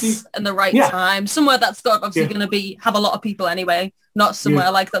place and the right time. Somewhere that's got obviously going to have a lot of people anyway, not somewhere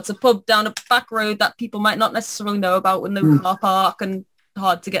like that's a pub down a back road that people might not necessarily know about with no car park and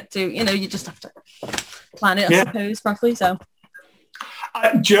hard to get to. You just have to plan it, I suppose, properly. So,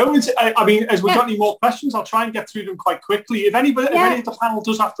 Joe, I mean, as we've got any more questions, I'll try and get through them quite quickly. If any of the panel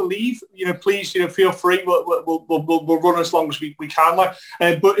does have to leave, please, feel free. We'll run as long as we can. But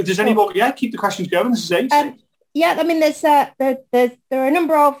if there's any more, keep the questions going. This is Ace. I mean, there are a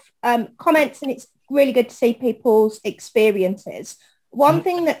number of comments, and it's really good to see people's experiences. One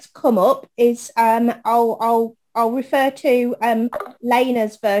thing that's come up is I'll refer to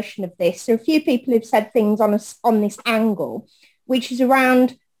Lena's version of this. So a few people have said things on this angle, which is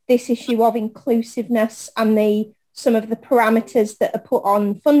around this issue of inclusiveness and some of the parameters that are put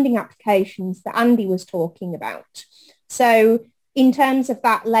on funding applications that Andy was talking about. So in terms of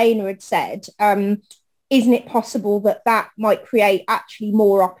that, Lena had said, isn't it possible that might create actually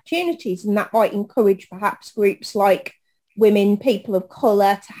more opportunities, and that might encourage perhaps groups like women, people of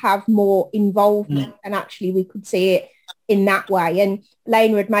colour, to have more involvement, and actually we could see it in that way. And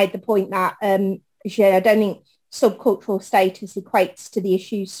Lena had made the point that I don't think subcultural status equates to the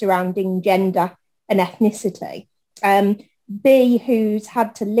issues surrounding gender and ethnicity. B, who's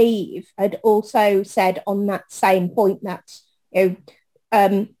had to leave, had also said on that same point that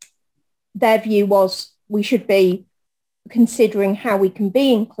their view was we should be considering how we can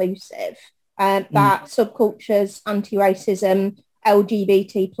be inclusive, that subcultures, anti-racism,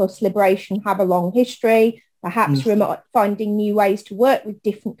 LGBT plus liberation have a long history. Perhaps finding new ways to work with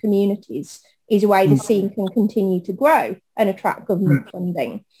different communities is a way the scene can continue to grow and attract government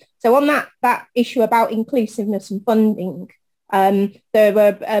funding. So on that issue about inclusiveness and funding, there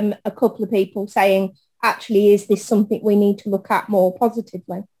were a couple of people saying, actually, is this something we need to look at more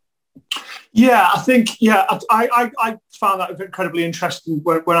positively? Yeah, I think, I found that incredibly interesting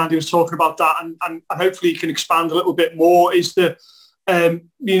when Andy was talking about that, and hopefully you can expand a little bit more, is that,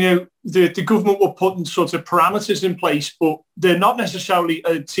 the government were putting sort of parameters in place, but they're not necessarily,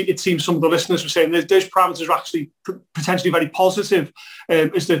 it seems some of the listeners were saying that those parameters are actually potentially very positive,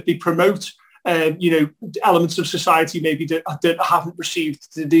 is that they promote elements of society maybe that haven't received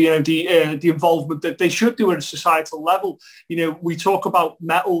the involvement that they should do at a societal level. We talk about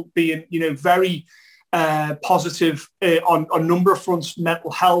metal being very positive on a number of fronts: mental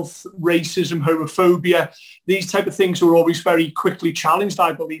health, racism, homophobia. These type of things were always very quickly challenged,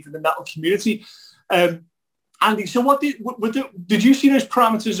 I believe, in the metal community. Andy, so what did you see those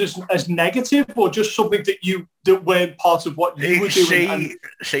parameters as negative, or just something that weren't part of what you were doing?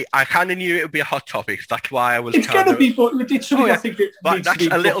 See, I kind of knew it would be a hot topic. That's why I was. It's going to be, but it's something I think that's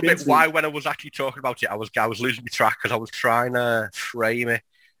a little bit why when I was actually talking about it, I was losing my track because I was trying to frame it.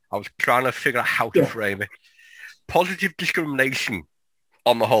 I was trying to figure out how to frame it. Positive discrimination,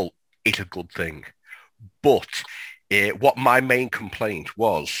 on the whole, is a good thing, but what my main complaint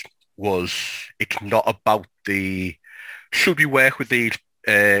was it's not about should we work with these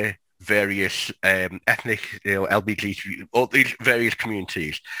various ethnic, LGBT, all these various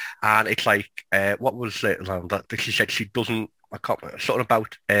communities, and it's like what was it that she said she doesn't. I can't something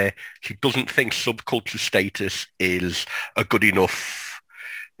about she doesn't think subculture status is a good enough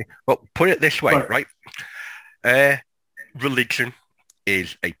Well, put it this way, Right. right? Religion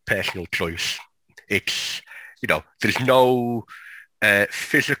is a personal choice. It's, there's no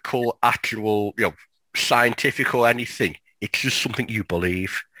physical, actual, scientific or anything. It's just something you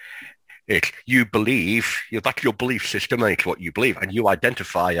believe. You believe, that's your belief system, and it's what you believe, and you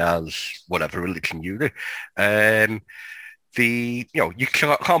identify as whatever religion you do. You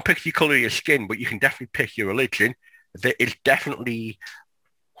can't pick your color of your skin, but you can definitely pick your religion. There is definitely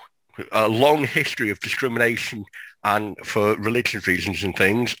a long history of discrimination and for religious reasons and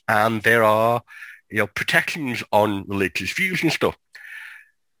things, and there are protections on religious views and stuff.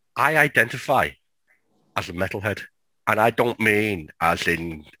 I identify as a metalhead, and I don't mean as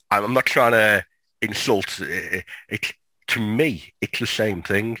in I'm not trying to insult it. To me, it's the same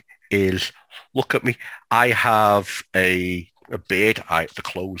thing. Is look at me. I have a beard. The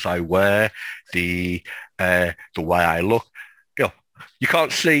clothes I wear, the way I look. You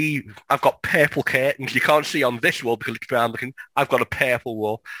can't see. I've got purple curtains. You can't see on this wall because it's brown looking. I've got a purple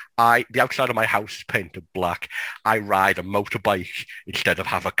wall. The outside of my house is painted black. I ride a motorbike instead of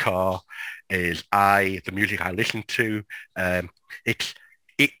have a car. The music I listen to.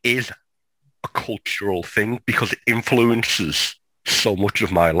 It is a cultural thing because it influences so much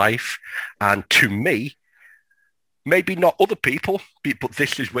of my life. And to me, maybe not other people, but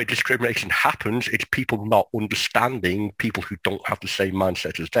this is where discrimination happens. It's people not understanding people who don't have the same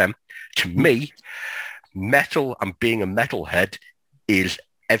mindset as them. To me, metal and being a metalhead is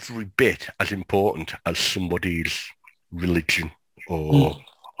every bit as important as somebody's religion or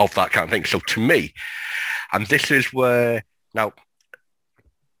of that kind of thing. So to me, and this is where now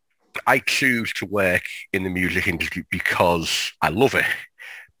I choose to work in the music industry because I love it.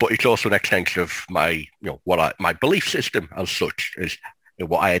 But it's also an extension of my, my belief system as such, is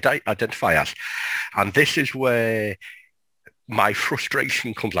what I identify as. And this is where my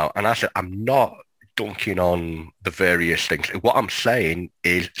frustration comes out. And I said, I'm not dunking on the various things. What I'm saying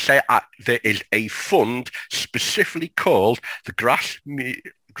is, there is a fund specifically called the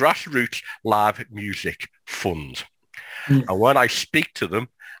Grassroots Live Music Fund. And when I speak to them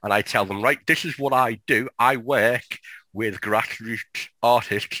and I tell them, right, this is what I do. I work with grassroots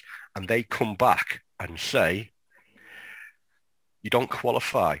artists, and they come back and say, you don't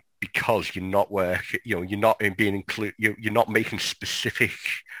qualify because you're not working, you're not being included, you're not making specific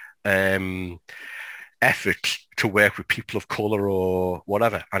efforts to work with people of color or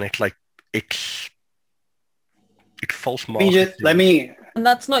whatever. And it's like, it's false marketing. And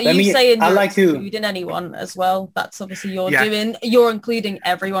that's not you saying you're excluding anyone as well. That's obviously you're including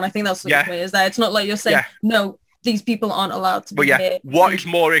everyone. I think that's what it is there. It's not like you're saying, no, these people aren't allowed to be here. What is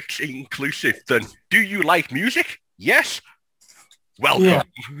more inclusive than, do you like music? Yes. Welcome. Yeah.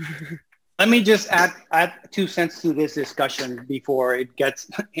 Let me just add 2 cents to this discussion before it gets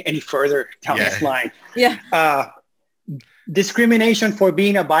any further down this line. Yeah. Discrimination for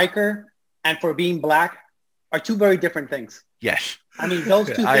being a biker and for being black are 2 very different things. Yes. I mean, those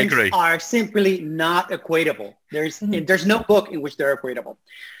 2 things are simply not equatable. There's no book in which they're equatable.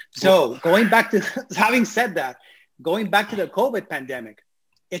 So going back to, having said that, going back to the COVID pandemic,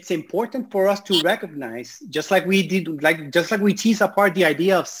 it's important for us to recognize, just like we tease apart the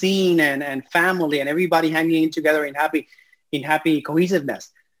idea of scene and family and everybody hanging in together in happy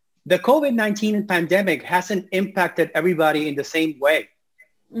cohesiveness. The COVID-19 pandemic hasn't impacted everybody in the same way.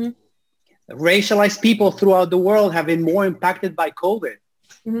 Mm-hmm. Racialized people throughout the world have been more impacted by COVID.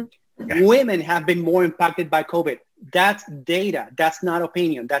 Mm-hmm. Yeah. Women have been more impacted by COVID. That's data. That's not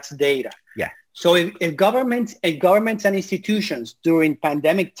opinion. That's data. Yeah. So if governments and institutions during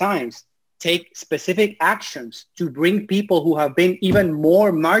pandemic times take specific actions to bring people who have been even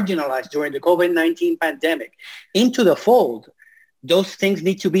more marginalized during the COVID-19 pandemic into the fold, those things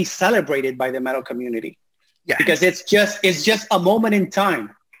need to be celebrated by the metal community. Yeah. Because it's just a moment in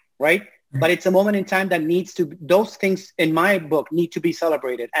time, right? But it's a moment in time that those things in my book need to be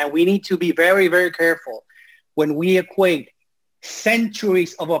celebrated. And we need to be very, very careful when we equate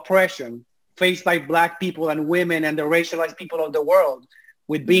centuries of oppression faced by black people and women and the racialized people of the world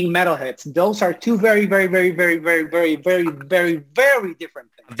with being metalheads. Those are 2 very, very, very, very, very, very, very, very, very different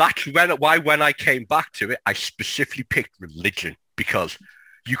things. That's why when I came back to it, I specifically picked religion, because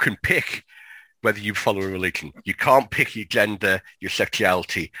you can pick whether you follow a religion. You can't pick your gender, your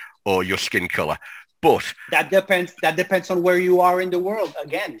sexuality, or your skin color. But that depends on where you are in the world.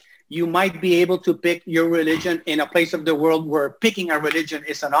 Again, you might be able to pick your religion in a place of the world where picking a religion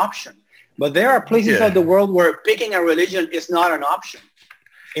is an option. But there are places of the world where picking a religion is not an option.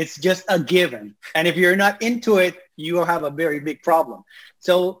 It's just a given. And if you're not into it, you will have a very big problem.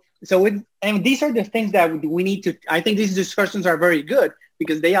 So and these are the things that we need to, I think these discussions are very good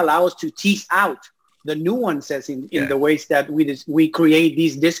because they allow us to tease out the nuances in the ways that we create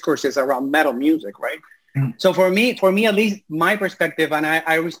these discourses around metal music, right? Mm. So for me, at least my perspective, and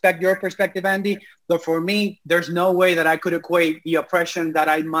I respect your perspective, Andy, but for me, there's no way that I could equate the oppression that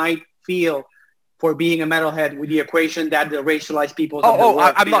I might feel for being a metalhead with the equation that the racialized peoples of the world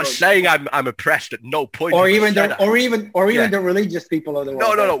I'm feel. not saying I'm oppressed at no point. Or even the religious people of the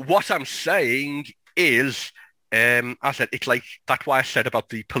world. No. What I'm saying is, I said it's like that's why I said about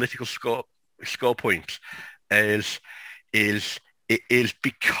the political score points is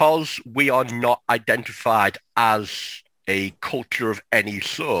because we are not identified as a culture of any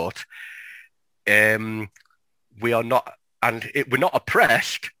sort. We are not, and we're not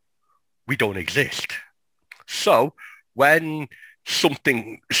oppressed. We don't exist. So when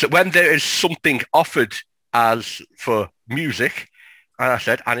there is something offered as for music, and I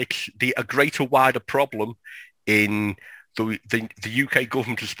said, and it's a greater, wider problem in the UK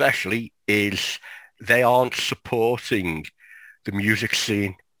government especially, is they aren't supporting the music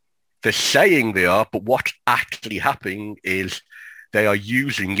scene. They're saying they are, but what's actually happening is they are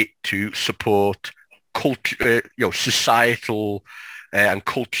using it to support culture, societal and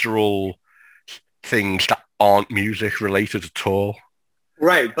cultural things that aren't music related at all.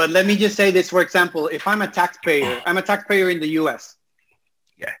 Right, but let me just say this, for example, if I'm a taxpayer in the US.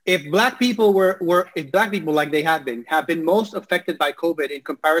 Yeah. If black people like they have been most affected by COVID in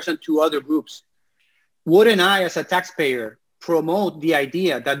comparison to other groups, wouldn't I, as a taxpayer, promote the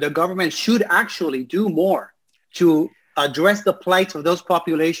idea that the government should actually do more to address the plight of those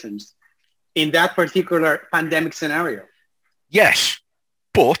populations in that particular pandemic scenario? Yes,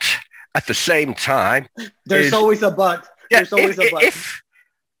 but at the same time, there's always a but. Yeah,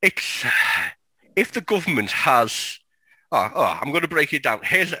 if the government has, I'm going to break it down.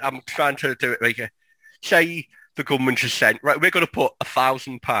 I'm trying to do it like say the government has said, right, we're going to put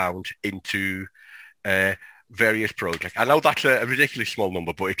 £1,000 into various projects. I know that's a ridiculously small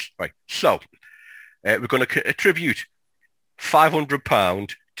number, but it's right. So we're going to attribute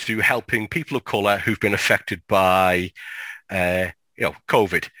 £500 to helping people of colour who've been affected by,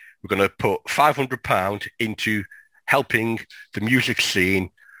 COVID. We're going to put £500 into helping the music scene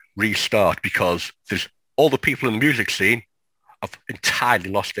restart because there's all the people in the music scene have entirely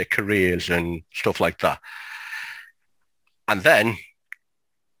lost their careers and stuff like that. And then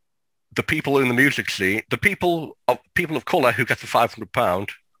the people in the music scene, the people of colour who get the £500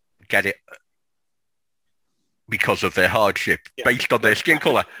 get it because of their hardship based on their skin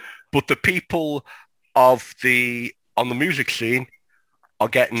colour. But the people on the music scene are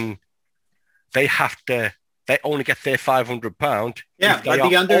getting, they only get their £500. Yeah, if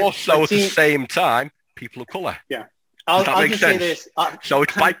they are also at the same time people of colour. Yeah. I'll just say this. So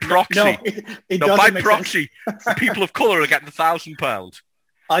it's by proxy. By proxy, people of colour are getting the £1,000.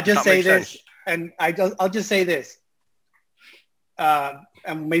 I'll just say this, and I'll just say this.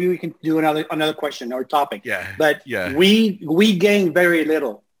 And maybe we can do another question or topic. Yeah. But we gain very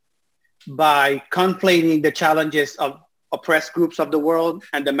little by conflating the challenges of oppressed groups of the world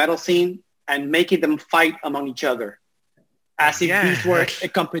and the metal scene and making them fight among each other as if these were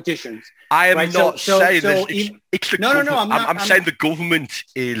competitions. I am not saying this. It's the no. I'm saying the government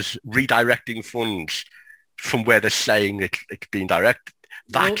is redirecting funds from where they're saying it's being directed.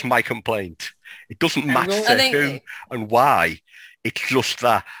 That's my complaint. It doesn't matter who and why. It's just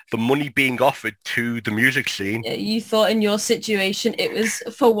that the money being offered to the music scene. You thought in your situation it was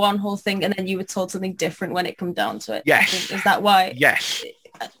for one whole thing, and then you were told something different when it come down to it. Yes. Is that why? Yes.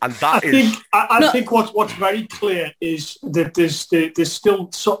 And I think what's very clear is that there's still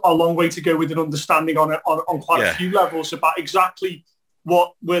a long way to go with an understanding on quite a few levels about exactly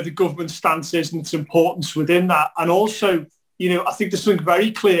where the government stance is and its importance within that, and also. I think there's something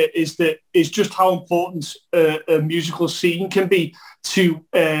very clear is just how important a musical scene can be to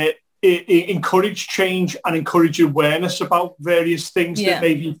encourage change and encourage awareness about various things that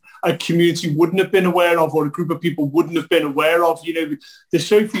maybe a community wouldn't have been aware of or a group of people wouldn't have been aware of. The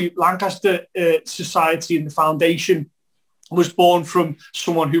Sophie Lancaster Society and the foundation was born from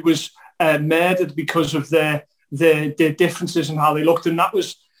someone who was murdered because of their differences and how they looked, and that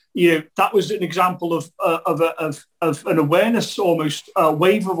was. That was an example of an awareness, almost a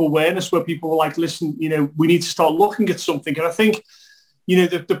wave of awareness where people were like, listen, we need to start looking at something. And I think,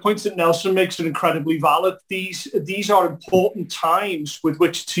 the points that Nelson makes are incredibly valid. These are important times with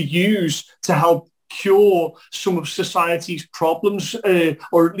which to use to help cure some of society's problems,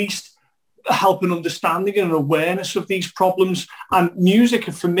 or at least help an understanding and awareness of these problems. And music,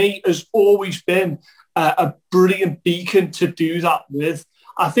 for me, has always been a brilliant beacon to do that with.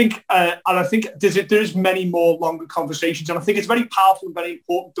 I think there is many more longer conversations, and I think it's very powerful and very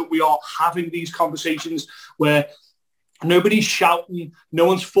important that we are having these conversations where nobody's shouting, no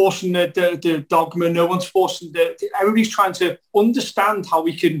one's forcing the dogma, no one's forcing everybody's trying to understand how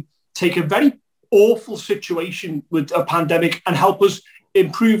we can take a very awful situation with a pandemic and help us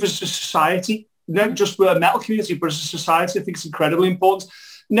improve as a society, not just with a metal community, but as a society. I think it's incredibly important.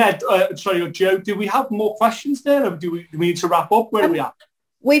 Ned, Joe, do we have more questions there, or do we need to wrap up? Where are we at?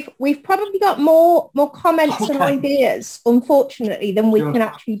 We've probably got more comments and ideas, unfortunately, than we can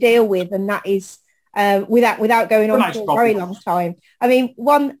actually deal with, and that is without going on for a very long time. I mean,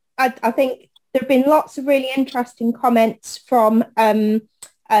 I think there have been lots of really interesting comments from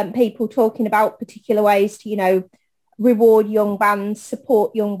people talking about particular ways to, reward young bands,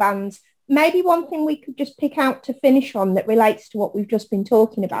 support young bands. Maybe one thing we could just pick out to finish on that relates to what we've just been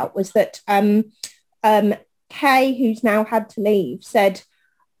talking about was that Kay, who's now had to leave, said,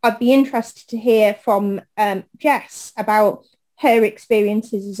 I'd be interested to hear from Jess about her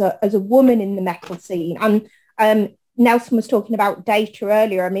experiences as a woman in the metal scene. And Nelson was talking about data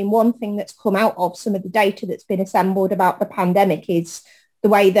earlier. I mean, one thing that's come out of some of the data that's been assembled about the pandemic is the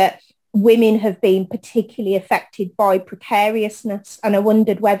way that women have been particularly affected by precariousness. And I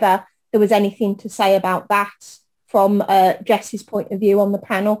wondered whether there was anything to say about that from Jess's point of view on the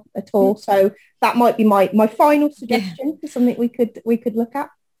panel at all. So that might be my final suggestion for something we could look at.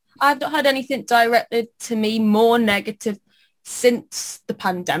 I've not had anything directed to me more negative since the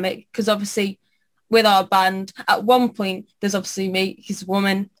pandemic, because obviously with our band, at one point, there's obviously me, he's a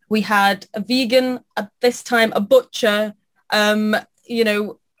woman. We had a vegan, at this time, a butcher,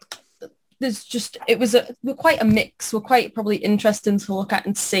 we're quite a mix. We're quite probably interesting to look at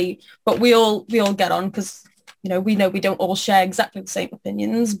and see, but we all get on because, we know we don't all share exactly the same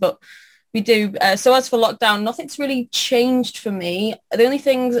opinions, but we do. So as for lockdown, nothing's really changed for me. The only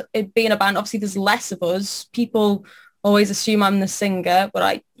thing, it being a band, obviously there's less of us. People always assume I'm the singer, but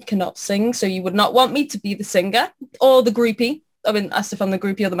I cannot sing. So you would not want me to be the singer or the groupie. I've been asked if I'm the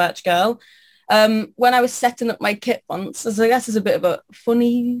groupie or the merch girl. When I was setting up my kit once, as I guess is a bit of a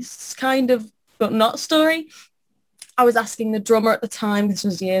funny kind of, but not story, I was asking the drummer at the time, this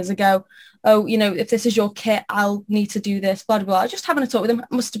was years ago, if this is your kit, I'll need to do this, blah, blah, blah. Just having a talk with him.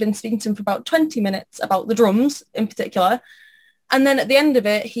 I must have been speaking to him for about 20 minutes about the drums in particular. And then at the end of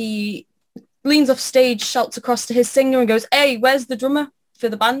it, he leans off stage, shouts across to his singer and goes, hey, where's the drummer for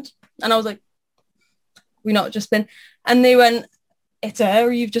the band? And I was like, we not just been? And they went, it's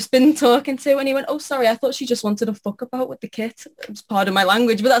her you've just been talking to. And he went, oh, sorry, I thought she just wanted to fuck about with the kit. It's part of my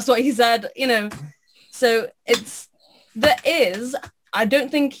language, but that's what he said, So I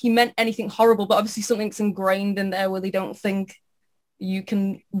don't think he meant anything horrible, but obviously something's ingrained in there where they don't think you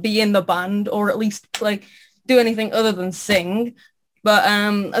can be in the band or at least do anything other than sing. But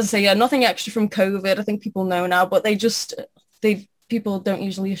as I say, nothing extra from COVID. I think people know now, but people don't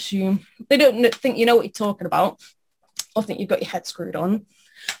usually assume. They don't think you know what you're talking about or think you've got your head screwed on.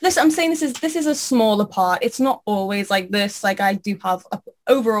 I'm saying this is a smaller part. It's not always like this. I do have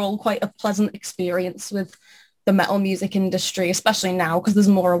overall quite a pleasant experience with the metal music industry, especially now because there's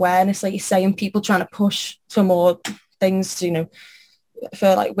more awareness, like you say, and people trying to push for more things,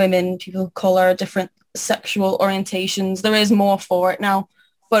 for women, people of color, different sexual orientations. There is more for it now,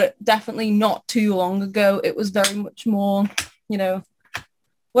 but definitely not too long ago. It was very much more,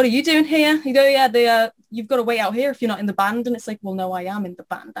 what are you doing here? You go, you've got to wait out here if you're not in the band. And it's like, well, no, I am in the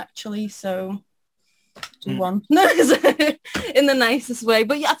band actually. So one, no, in the nicest way.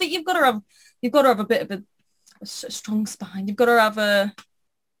 But yeah, I think you've got to have a bit of a strong spine. You've got to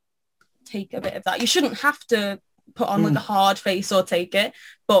take a bit of that. You shouldn't have to put on a hard face or take it,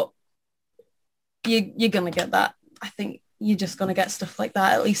 but you're gonna get that. I think you're just gonna get stuff like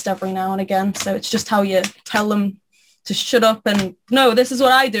that at least every now and again. So it's just how you tell them to shut up and no, this is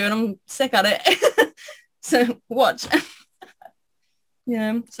what I do and I'm sick at it. So watch.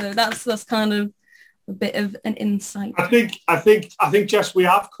 So that's kind of a bit of an insight. I think Jess, we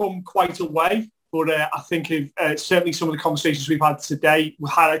have come quite a way. But I think certainly some of the conversations we've had today will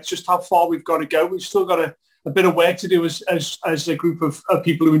highlight just how far we've got to go. We've still got a bit of work to do as a group of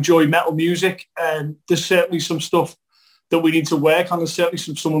people who enjoy metal music. There's certainly some stuff that we need to work on. There's certainly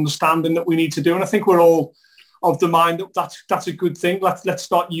some understanding that we need to do. And I think we're all of the mind that that's a good thing. Let's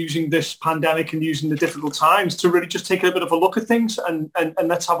start using this pandemic and using the difficult times to really just take a bit of a look at things and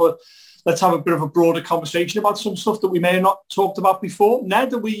let's have a bit of a broader conversation about some stuff that we may have not talked about before.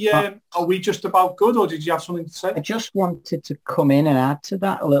 Ned, are we just about good, or did you have something to say? I just wanted to come in and add to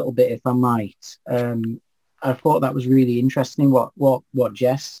that a little bit, if I might. I thought that was really interesting what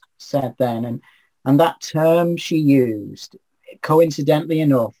Jess said then, and that term she used coincidentally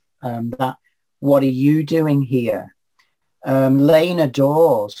enough, that What Are You Doing Here? Lena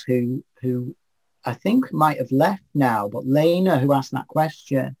Dawes, who I think might have left now, but Lena, who asked that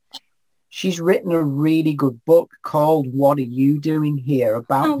question, she's written a really good book called What Are You Doing Here?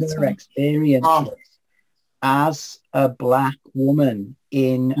 About her experiences as a Black woman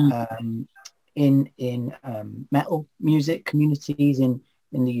in metal music communities in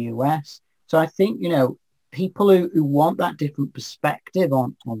the US. So I think, you know, people who want that different perspective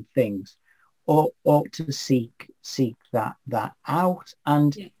on things ought to seek that out.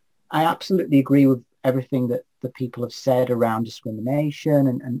 And I absolutely agree with everything that the people have said around discrimination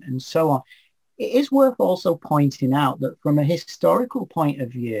and so on. It is worth also pointing out that from a historical point of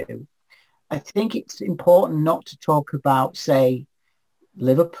view, I think it's important not to talk about, say,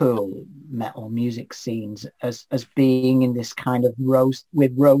 Liverpool metal music scenes as being in this kind of rose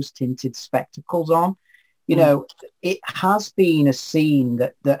tinted spectacles on. You know, it has been a scene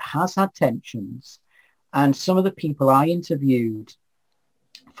that has had tensions, and some of the people I interviewed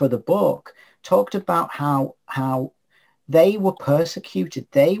for the book talked about how they were persecuted,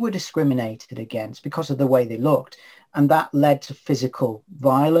 they were discriminated against because of the way they looked. And that led to physical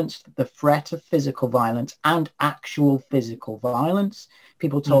violence, the threat of physical violence and actual physical violence.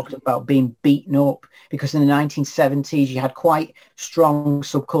 People talked about being beaten up because in the 1970s, you had quite strong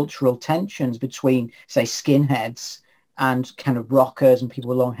subcultural tensions between, say, skinheads and kind of rockers and people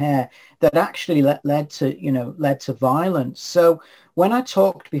with long hair that actually led to violence. So when I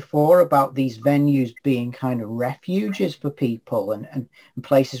talked before about these venues being kind of refuges for people and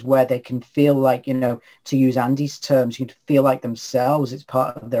places where they can feel like, you know, to use Andy's terms, you can feel like themselves, it's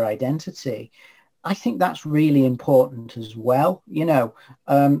part of their identity. I think that's really important as well, you know.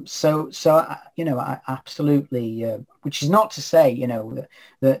 So you know, I absolutely, which is not to say, you know,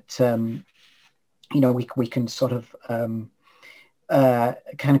 that you know, we can sort of kind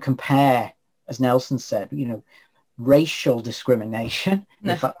of compare, as Nelson said, you know, racial discrimination,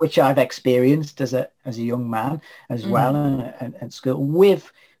 which I've experienced as a young man as well, and at school,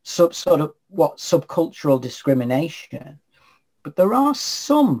 with sort of what subcultural discrimination. But there are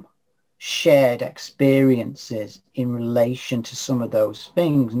some shared experiences in relation to some of those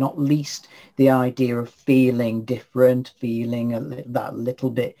things, not least the idea of feeling different, feeling that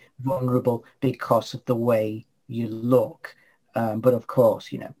little bit vulnerable because of the way you look. But of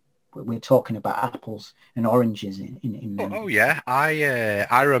course, you know, we're talking about apples and oranges in Oh yeah,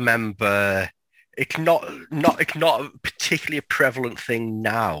 I remember. It's not a particularly prevalent thing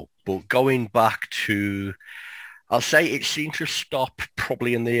now, but going back to, I'll say it seemed to stop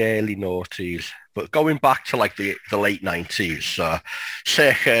probably in the early noughties, but going back to like the late 90s,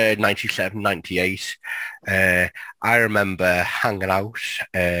 circa 97, 98, I remember hanging out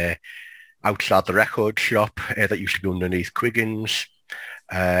outside the record shop that used to be underneath Quiggins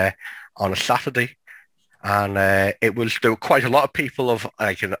on a Saturday. And there were quite a lot of people of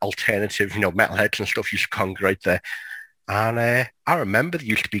like an alternative, you know, metalheads and stuff used to congregate there. And I remember there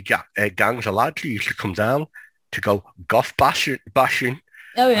used to be gangs of lads who used to come down to go goth bashing.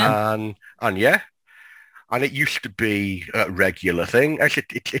 Oh yeah. And yeah, and it used to be a regular thing.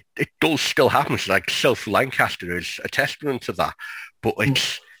 It does still happen. It's like South Lancaster is a testament to that, but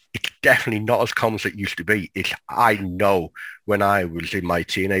it's definitely not as common as it used to be. I know when I was in my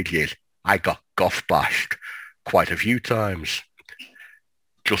teenage years, I got goth bashed quite a few times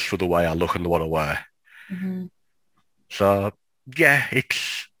just for the way I look and what I wear. Mm-hmm. So yeah,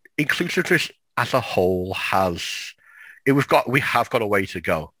 it's inclusiveness as a whole we have got a way to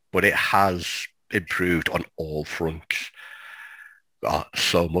go, but it has improved on all fronts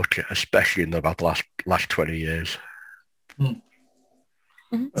so much, especially in about the last 20 years.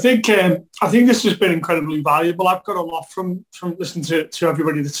 I think this has been incredibly valuable. I've got a lot from listening to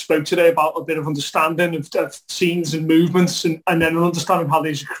everybody that spoke today about a bit of understanding of scenes and movements and then an understanding of how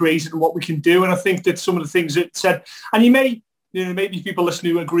these are created and what we can do. And I think that some of the things it said, and maybe people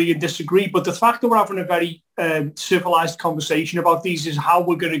listening who agree and disagree, but the fact that we're having a very civilized conversation about these is how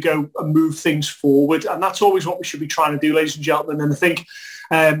we're going to go and move things forward. And that's always what we should be trying to do, ladies and gentlemen. And I think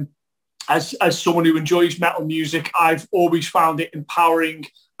as someone who enjoys metal music, I've always found it empowering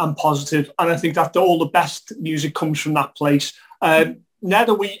and positive. And I think that all the best music comes from that place. Ned,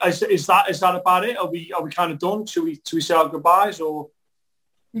 is that about it? Are we kind of done? Should we say our goodbyes or?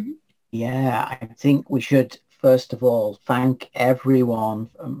 Mm-hmm. Yeah, I think we should first of all thank everyone,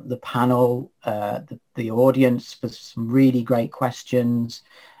 the panel, the audience for some really great questions.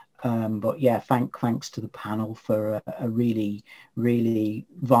 But yeah, thanks to the panel for a really, really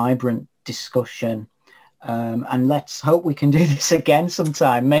vibrant discussion. And let's hope we can do this again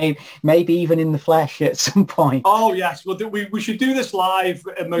sometime, maybe even in the flesh at some point. Oh, yes. Well, we should do this live,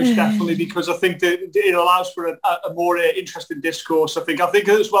 most definitely, because I think that it allows for a more interesting discourse. I think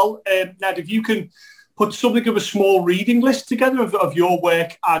as well, Ned, if you can put something of a small reading list together of your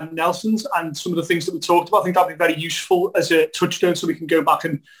work and Nelson's and some of the things that we talked about, I think that'd be very useful as a touchstone so we can go back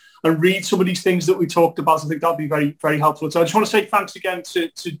and read some of these things that we talked about. I think that'd be very, very helpful. So I just want to say thanks again to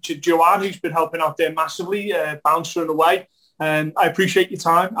Joanne, who's been helping out there massively, bouncing away. I appreciate your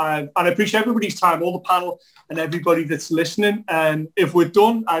time, and I appreciate everybody's time, all the panel and everybody that's listening. And if we're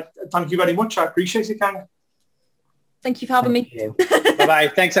done, thank you very much. I appreciate it, Karen. Thank you for having me.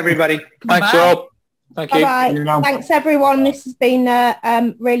 Bye-bye. Thanks, everybody. Thanks, Rob. Thank you. Bye-bye. Thanks, everyone. This has been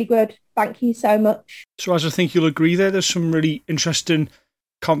really good. Thank you so much. So as I think you'll agree there's some really interesting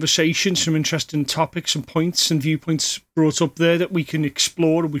conversations, some interesting topics and points and viewpoints brought up there that we can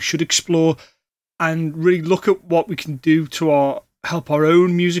explore and we should explore and really look at what we can do to help our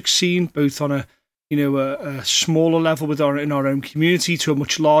own music scene, both on a smaller level in our own community to a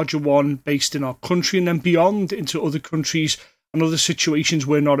much larger one based in our country and then beyond into other countries and other situations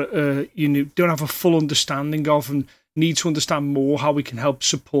we're not don't have a full understanding of and need to understand more how we can help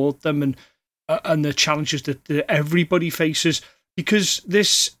support them and the challenges that everybody faces. Because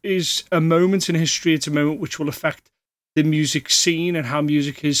this is a moment in history, it's a moment which will affect the music scene and how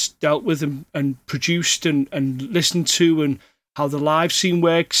music is dealt with and produced and listened to, and how the live scene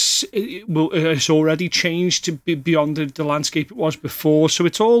works. It's already changed to be beyond the landscape it was before. So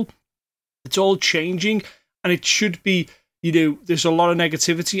it's all changing, and it should be. There's a lot of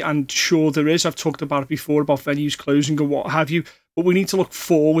negativity, and sure there is. I've talked about it before about venues closing and what have you. But we need to look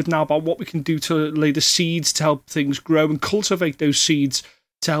forward now about what we can do to lay the seeds to help things grow and cultivate those seeds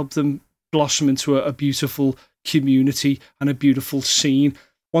to help them blossom into a beautiful community and a beautiful scene.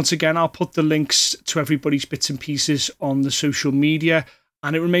 Once again, I'll put the links to everybody's bits and pieces on the social media.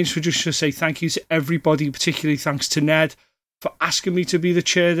 And it remains for just to say thank you to everybody, particularly thanks to Ned for asking me to be the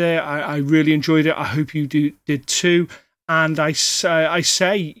chair there. I really enjoyed it. I hope you did too. And I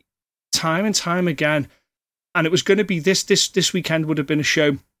say time and time again, and it was going to be this weekend would have been a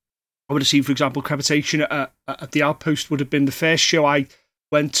show. I would have seen, for example, Crepitation at the Outpost would have been the first show I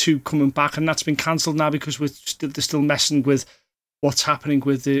went to coming back, and that's been cancelled now because they're still messing with what's happening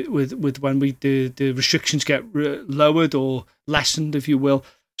with when the restrictions get lowered or lessened, if you will.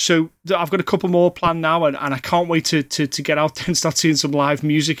 So I've got a couple more planned now, and I can't wait to get out there and start seeing some live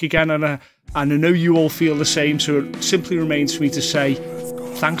music again. And I know you all feel the same. So it simply remains for me to say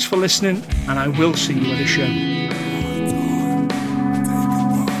thanks for listening, and I will see you at a show.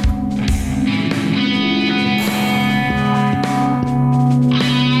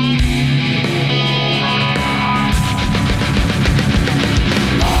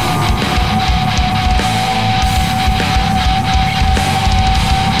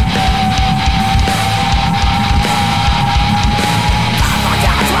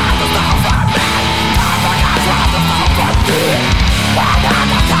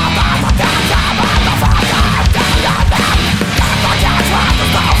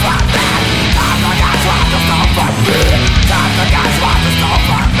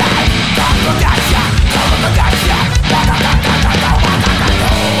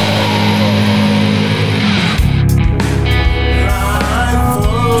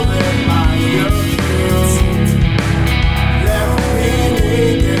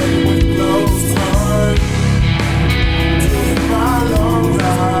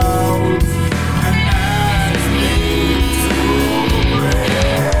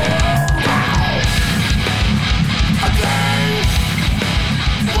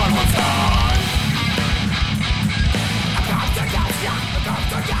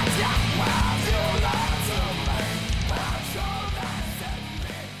 Wow.